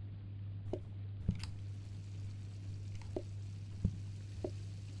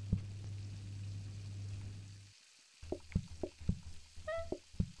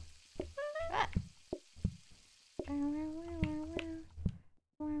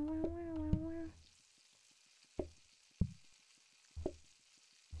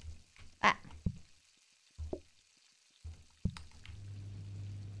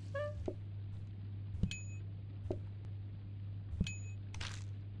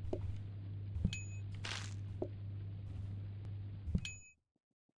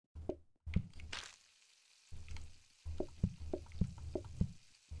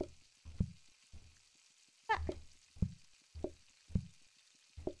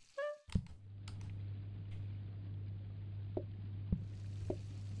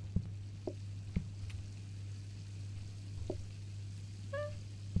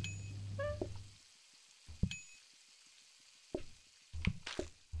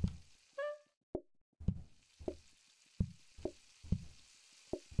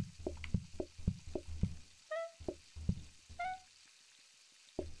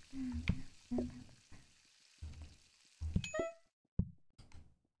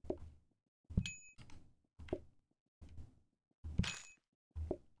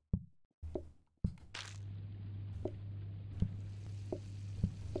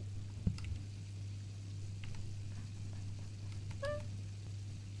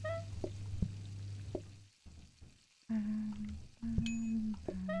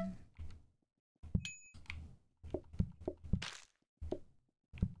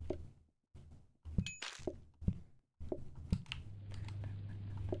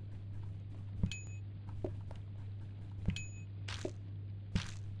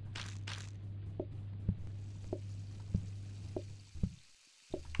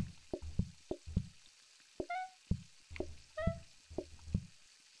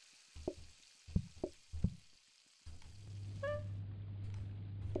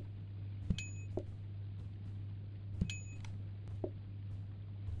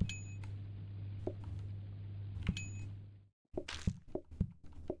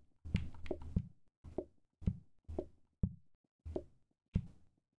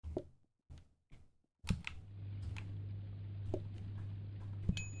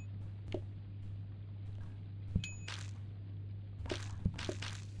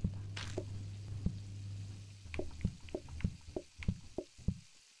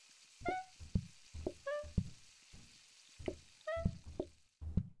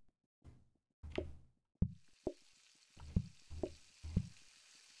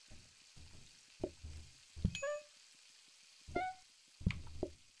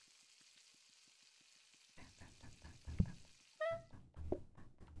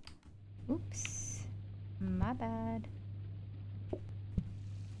 Oops, my bad.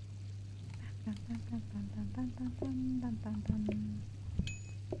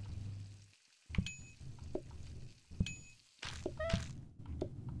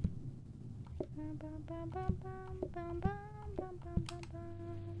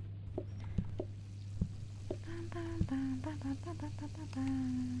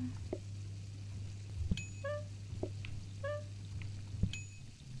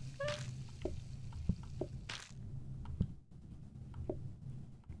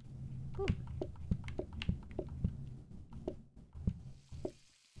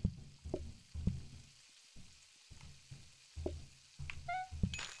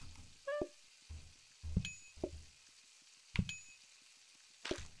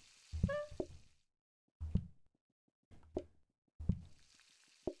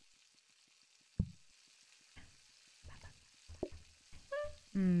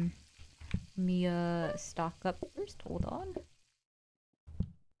 Let me stock up first. Hold on.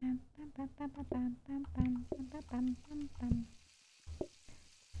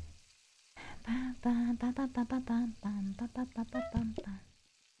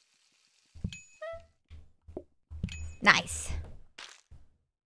 Nice.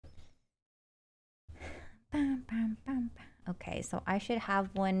 Okay, so I should have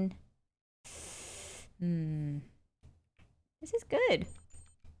one. This is good.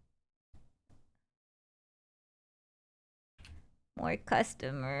 more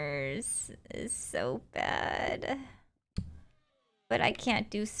customers is so bad. But I can't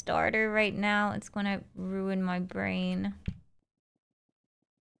do starter right now. It's gonna ruin my brain.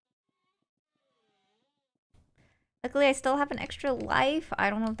 Luckily, I still have an extra life. I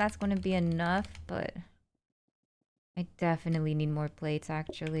don't know if that's gonna be enough, but I definitely need more plates,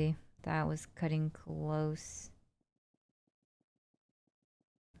 actually. That was cutting close.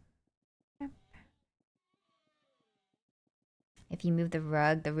 If you move the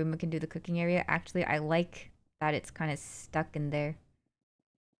rug, the room can do the cooking area. Actually, I like that it's kind of stuck in there.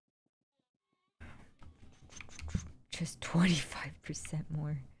 Just 25%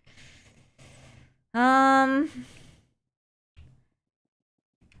 more.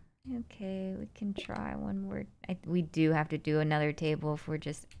 Okay, we can try one more. We do have to do another table if we're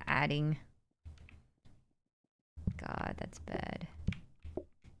just adding. God, that's bad.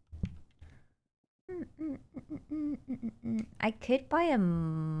 I could buy a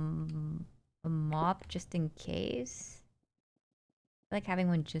mop just in case. I feel like having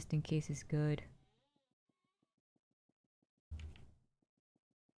one just in case is good.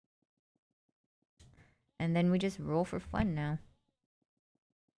 And then we just roll for fun now.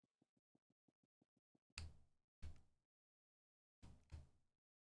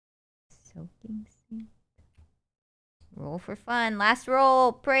 Soaking sink. Roll for fun. Last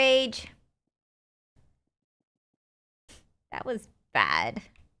roll, Prage. That was bad.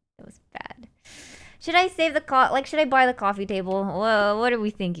 That was bad. Should I save the should I buy the coffee table? Whoa, what are we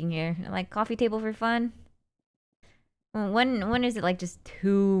thinking here? Like coffee table for fun? When is it like just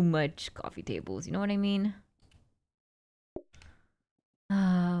too much coffee tables? You know what I mean?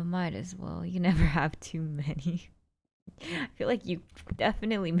 Might as well. You never have too many. I feel like you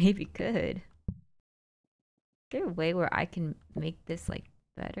definitely maybe could. Is there a way where I can make this like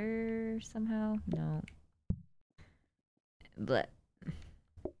better somehow? No. But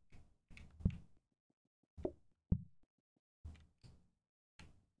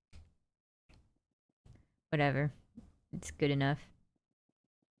whatever. It's good enough.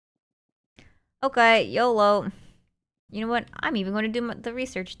 Okay, YOLO. You know what? I'm even going to do the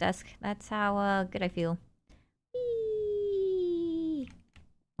research desk. That's how good I feel. Whee!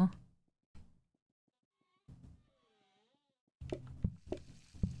 Huh?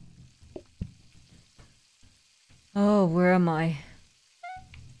 Oh, where am I?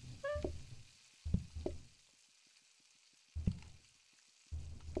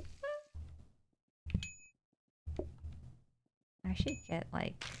 I should get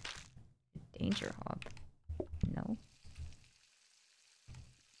like a danger hop. No.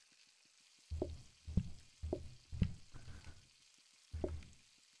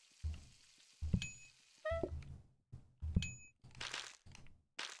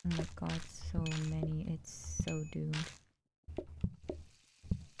 Oh my god, so many. It's so doomed.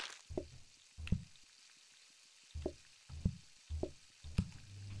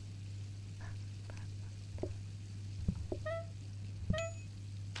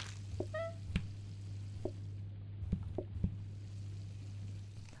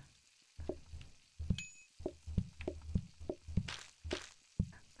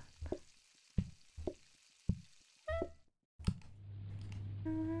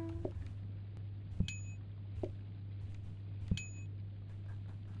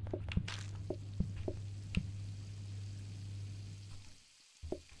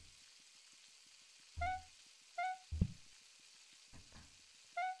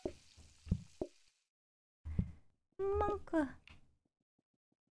 Monka.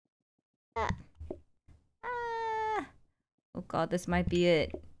 Oh god, this might be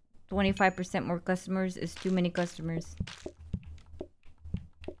it. 25% more customers is too many customers.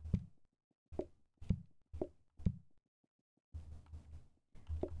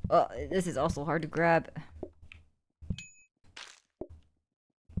 Oh, this is also hard to grab.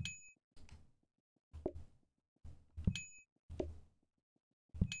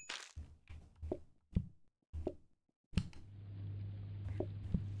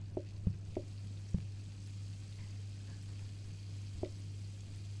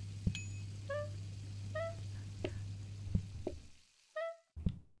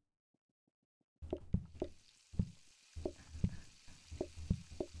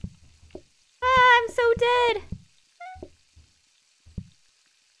 I'm so dead.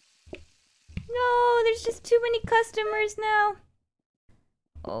 No, there's just too many customers now.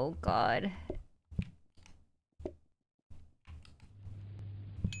 Oh god.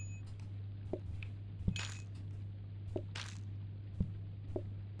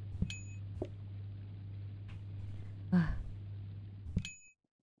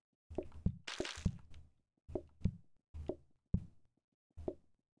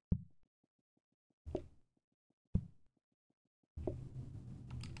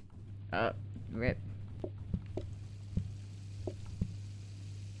 Rip.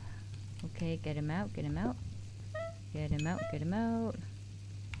 Okay, get him out, get him out. Get him out, get him out.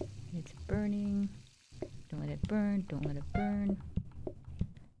 It's burning. Don't let it burn, don't let it burn.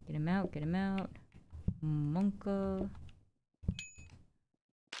 Get him out, get him out. Monka.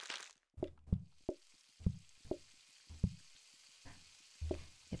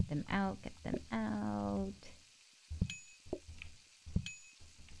 Get them out, get them out.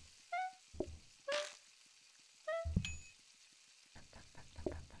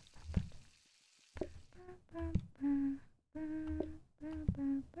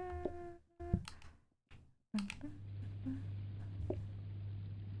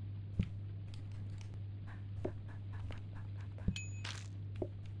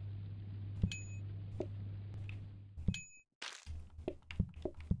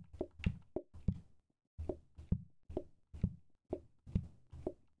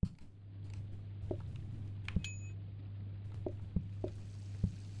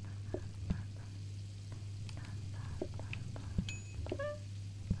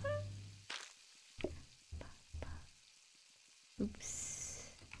 Oops.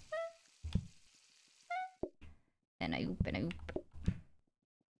 And I oop and I oop.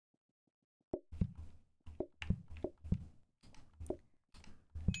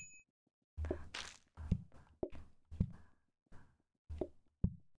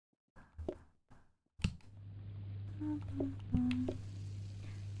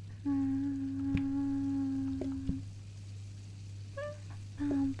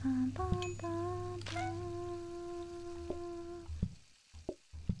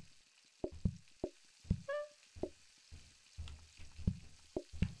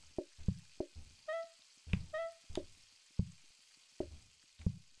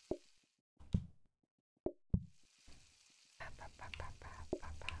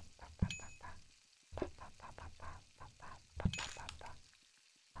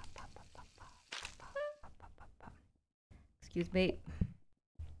 Excuse me.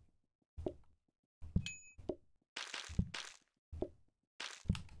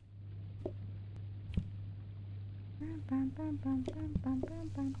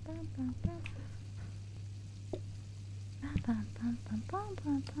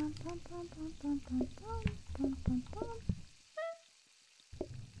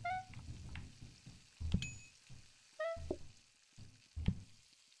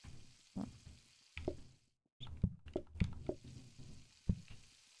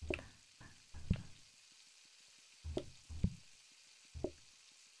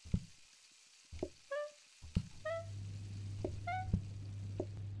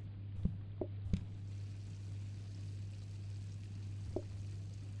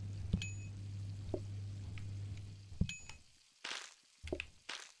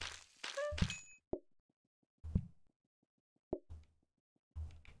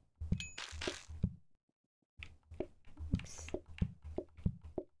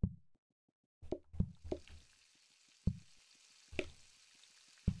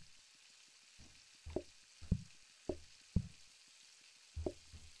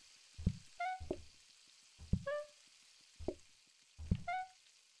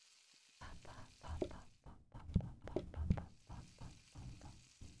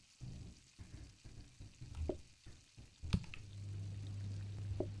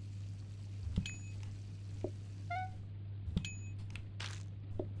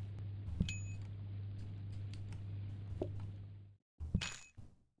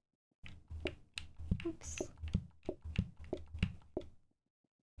 Oops.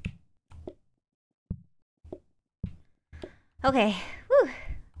 Okay. Whew.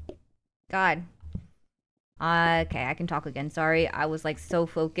 God. Okay, I can talk again. Sorry, I was like so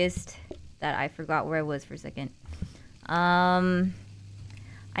focused that I forgot where I was for a second. I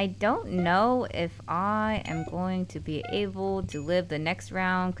don't know if I am going to be able to live the next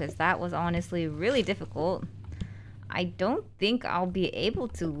round because that was honestly really difficult. I don't think I'll be able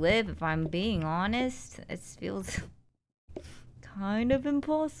to live if I'm being honest. It feels kind of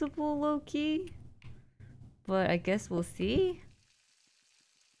impossible, low-key. But I guess we'll see.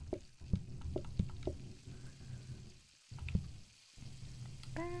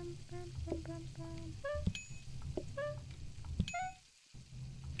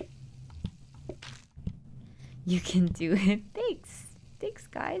 You can do it. Thanks. Thanks,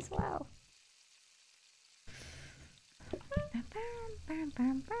 guys. Wow.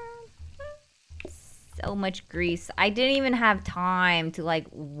 So much grease. I didn't even have time to like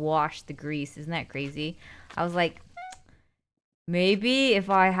wash the grease. Isn't that crazy? I was like Maybe if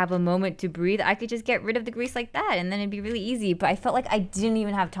I have a moment to breathe, I could just get rid of the grease like that, and then it'd be really easy. But I felt like I didn't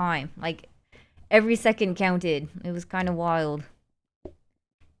even have time. Like, every second counted. It was kind of wild.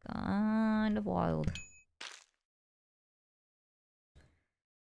 Kind of wild.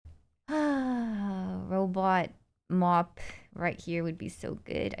 Robot mop right here would be so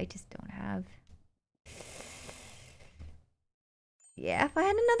good. I just don't have. Yeah, if I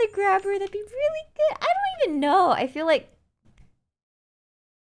had another grabber, that'd be really good. I don't even know. I feel like...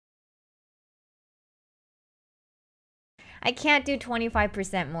 I can't do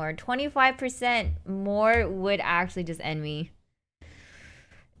 25% more. 25% more would actually just end me.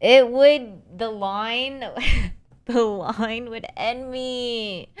 It would... The line... The line would end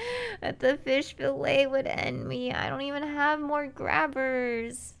me. The fish fillet would end me. I don't even have more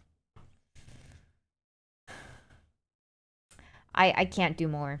grabbers. I can't do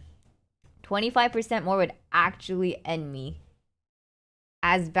more. 25% more would actually end me.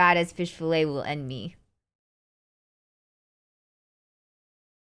 As bad as fish fillet will end me.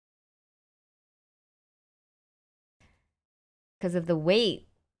 Because of the weight.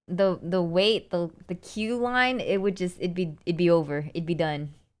 The weight, the queue line, it'd be over. It'd be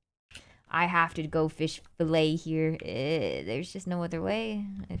done. I have to go fish fillet here. There's just no other way.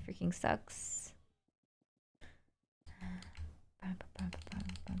 It freaking sucks.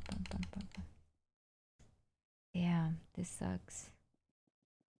 Yeah, this sucks.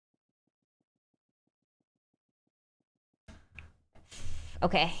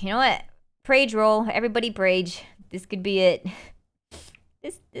 Okay, you know what? Prage roll. Everybody prage. This could be it.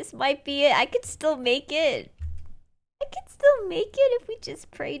 This might be it. I could still make it. I could still make it if we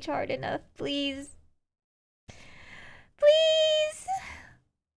just prage hard enough, please. Please.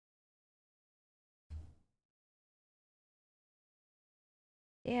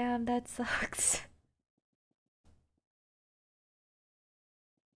 Damn, that sucks.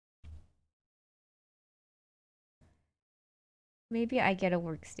 Maybe I get a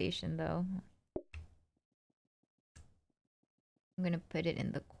workstation though. I'm gonna put it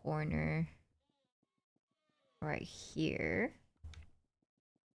in the corner right here.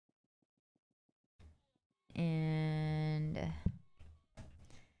 And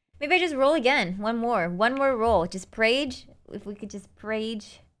maybe I just roll again. One more roll. Just prage. If we could just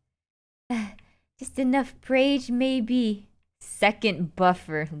prage. Just enough prage, maybe. Second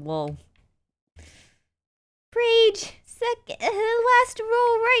buffer. Lol. Prage. Second. Last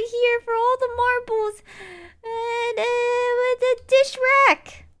roll right here for all the marbles. And with the dish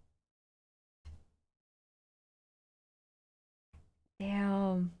rack.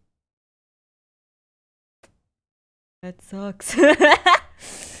 Damn. That sucks.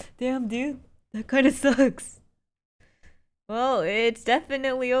 Damn, dude. That kind of sucks. Well, it's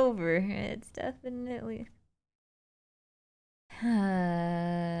definitely over. It's definitely...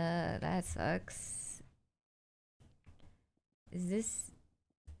 that sucks. Is this...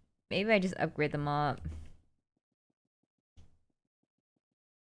 Maybe I just upgrade the mop.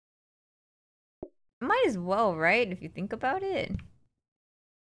 Might as well, right? If you think about it.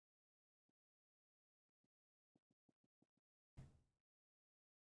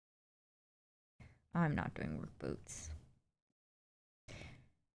 I'm not doing work boots.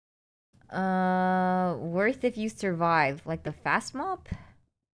 Worth if you survive. Like the fast mop?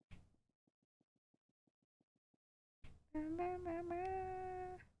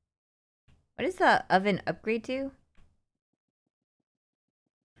 What is the oven upgrade to?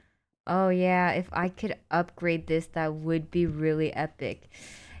 Oh yeah, if I could upgrade this, that would be really epic.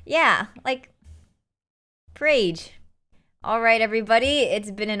 Yeah, like... Prage. Alright, everybody, it's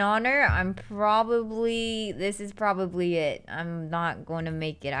been an honor. This is probably it. I'm not going to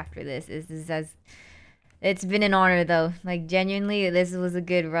make it after this. It's been an honor, though. Like, genuinely, this was a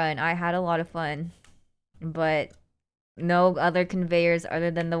good run. I had a lot of fun. But no other conveyors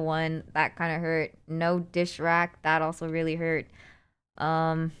other than the one. That kind of hurt. No dish rack. That also really hurt.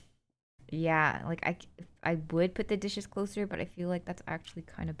 Yeah, like, I would put the dishes closer, but I feel like that's actually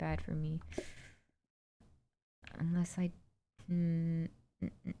kind of bad for me. Unless I could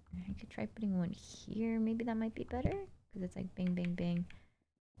try putting one here. Maybe that might be better. Because it's like bang, bang, bang.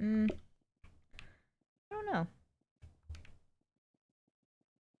 I don't know.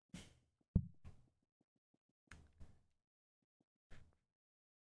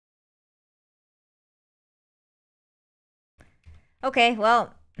 Okay,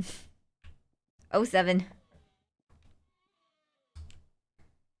 well. 07.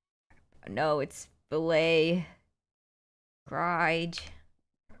 No, it's fillet. Grige.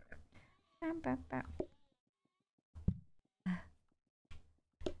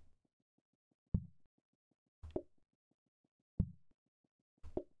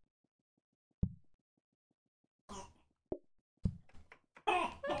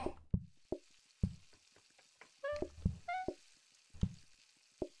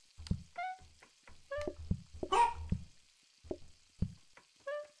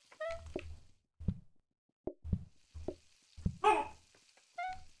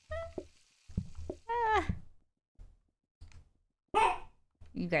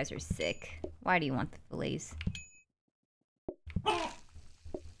 You guys are sick. Why do you want the fillets?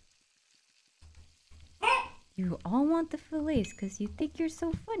 You all want the fillets because you think you're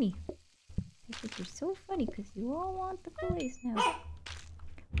so funny. You think you're so funny because you all want the fillets now.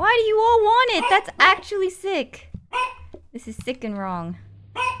 Why do you all want it? That's actually sick. This is sick and wrong.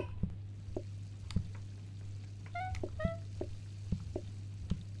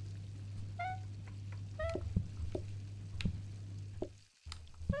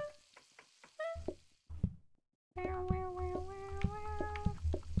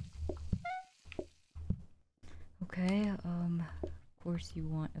 Okay, of course you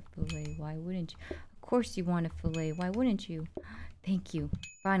want a fillet. Why wouldn't you? Of course you want a fillet. Why wouldn't you? Thank you.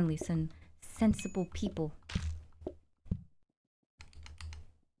 Finally, some sensible people.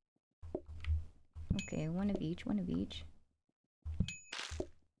 Okay, one of each, one of each.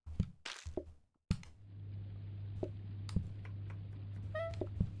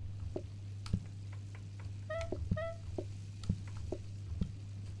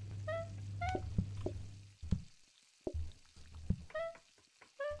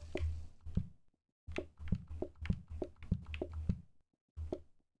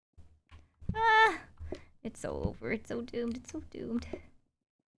 It's so over. It's so doomed. It's so doomed.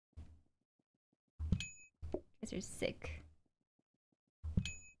 You guys are sick.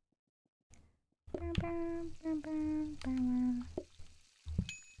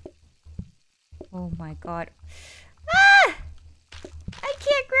 Oh my god. Ah! I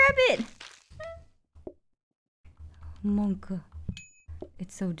can't grab it! Monka.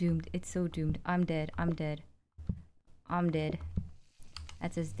 It's so doomed. It's so doomed. I'm dead. I'm dead. I'm dead.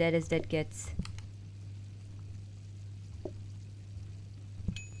 That's as dead gets.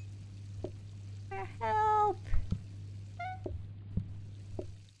 Help!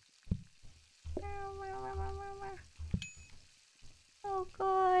 Oh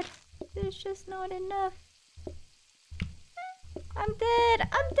god, there's just not enough. I'm dead!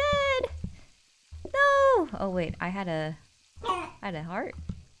 I'm dead! No! Oh wait, I had a heart.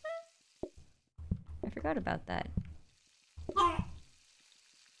 I forgot about that.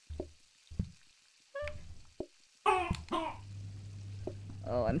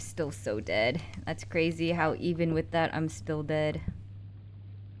 Oh, I'm still so dead. That's crazy how even with that, I'm still dead.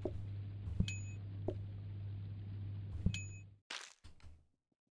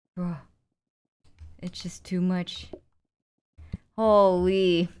 Bruh. It's just too much.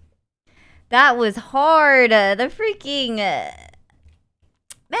 Holy. That was hard. The freaking... Man,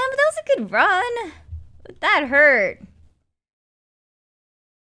 but that was a good run. But that hurt.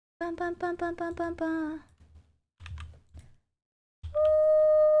 Bum, bum, bum, bum, bum, bum, bum.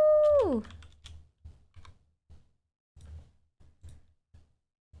 Woo!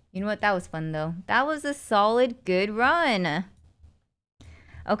 You know what? That was fun, though. That was a solid, good run.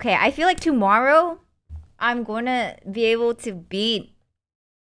 Okay, I feel like tomorrow I'm gonna be able to beat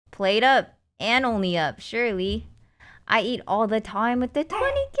Played Up and Only Up, surely. I eat all the time with the 20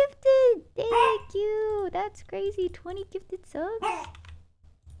 gifted. Thank you. That's crazy. 20 gifted subs.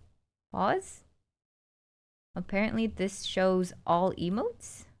 Pause. Apparently this shows all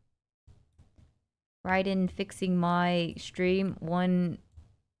emotes. Right in fixing my stream one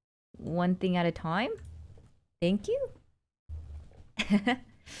thing at a time. Thank you.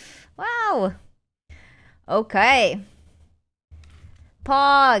 Wow. Okay.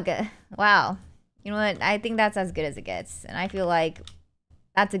 Pog. Wow. You know what? I think that's as good as it gets. And I feel like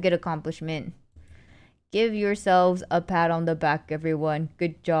that's a good accomplishment. Give yourselves a pat on the back, everyone.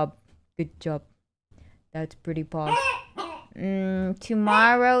 Good job. Good job. That's pretty Pog.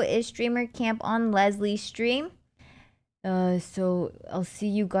 Tomorrow is streamer camp on Leslie's stream. So I'll see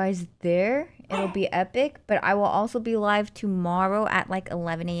you guys there. It'll be epic. But I will also be live tomorrow at like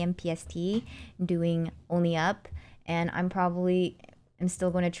 11 a.m. PST doing Only Up. And I'm still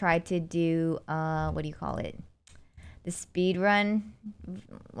going to try to do, what do you call it? The speed run.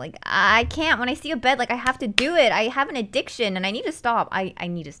 Like, I can't. When I see a bed, like, I have to do it. I have an addiction and I need to stop. I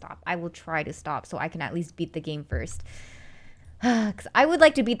need to stop. I will try to stop so I can at least beat the game first. Because I would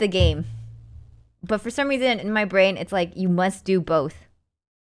like to beat the game. But for some reason in my brain, it's like, you must do both.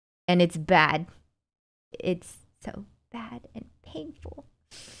 And it's bad. It's so bad and painful.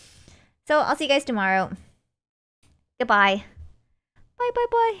 So I'll see you guys tomorrow. Goodbye. Bye, bye,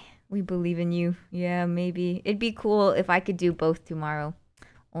 bye. We believe in you. Yeah, maybe. It'd be cool if I could do both tomorrow.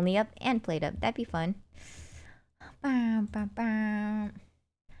 Only Up and Played Up. That'd be fun.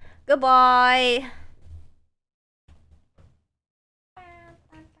 Goodbye.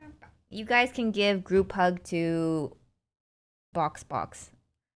 You guys can give group hug to Box.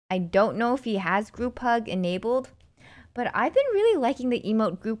 I don't know if he has group hug enabled, But I've been really liking the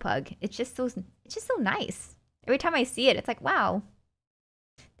emote group hug. It's just so nice. Every time I see it, it's like, wow.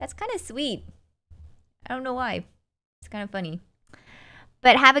 That's kind of sweet. I don't know why. It's kind of funny.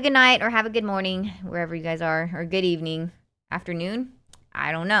 But have a good night or have a good morning, wherever you guys are, or good evening, afternoon.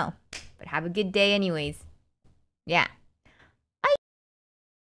 I don't know. But have a good day anyways. Yeah.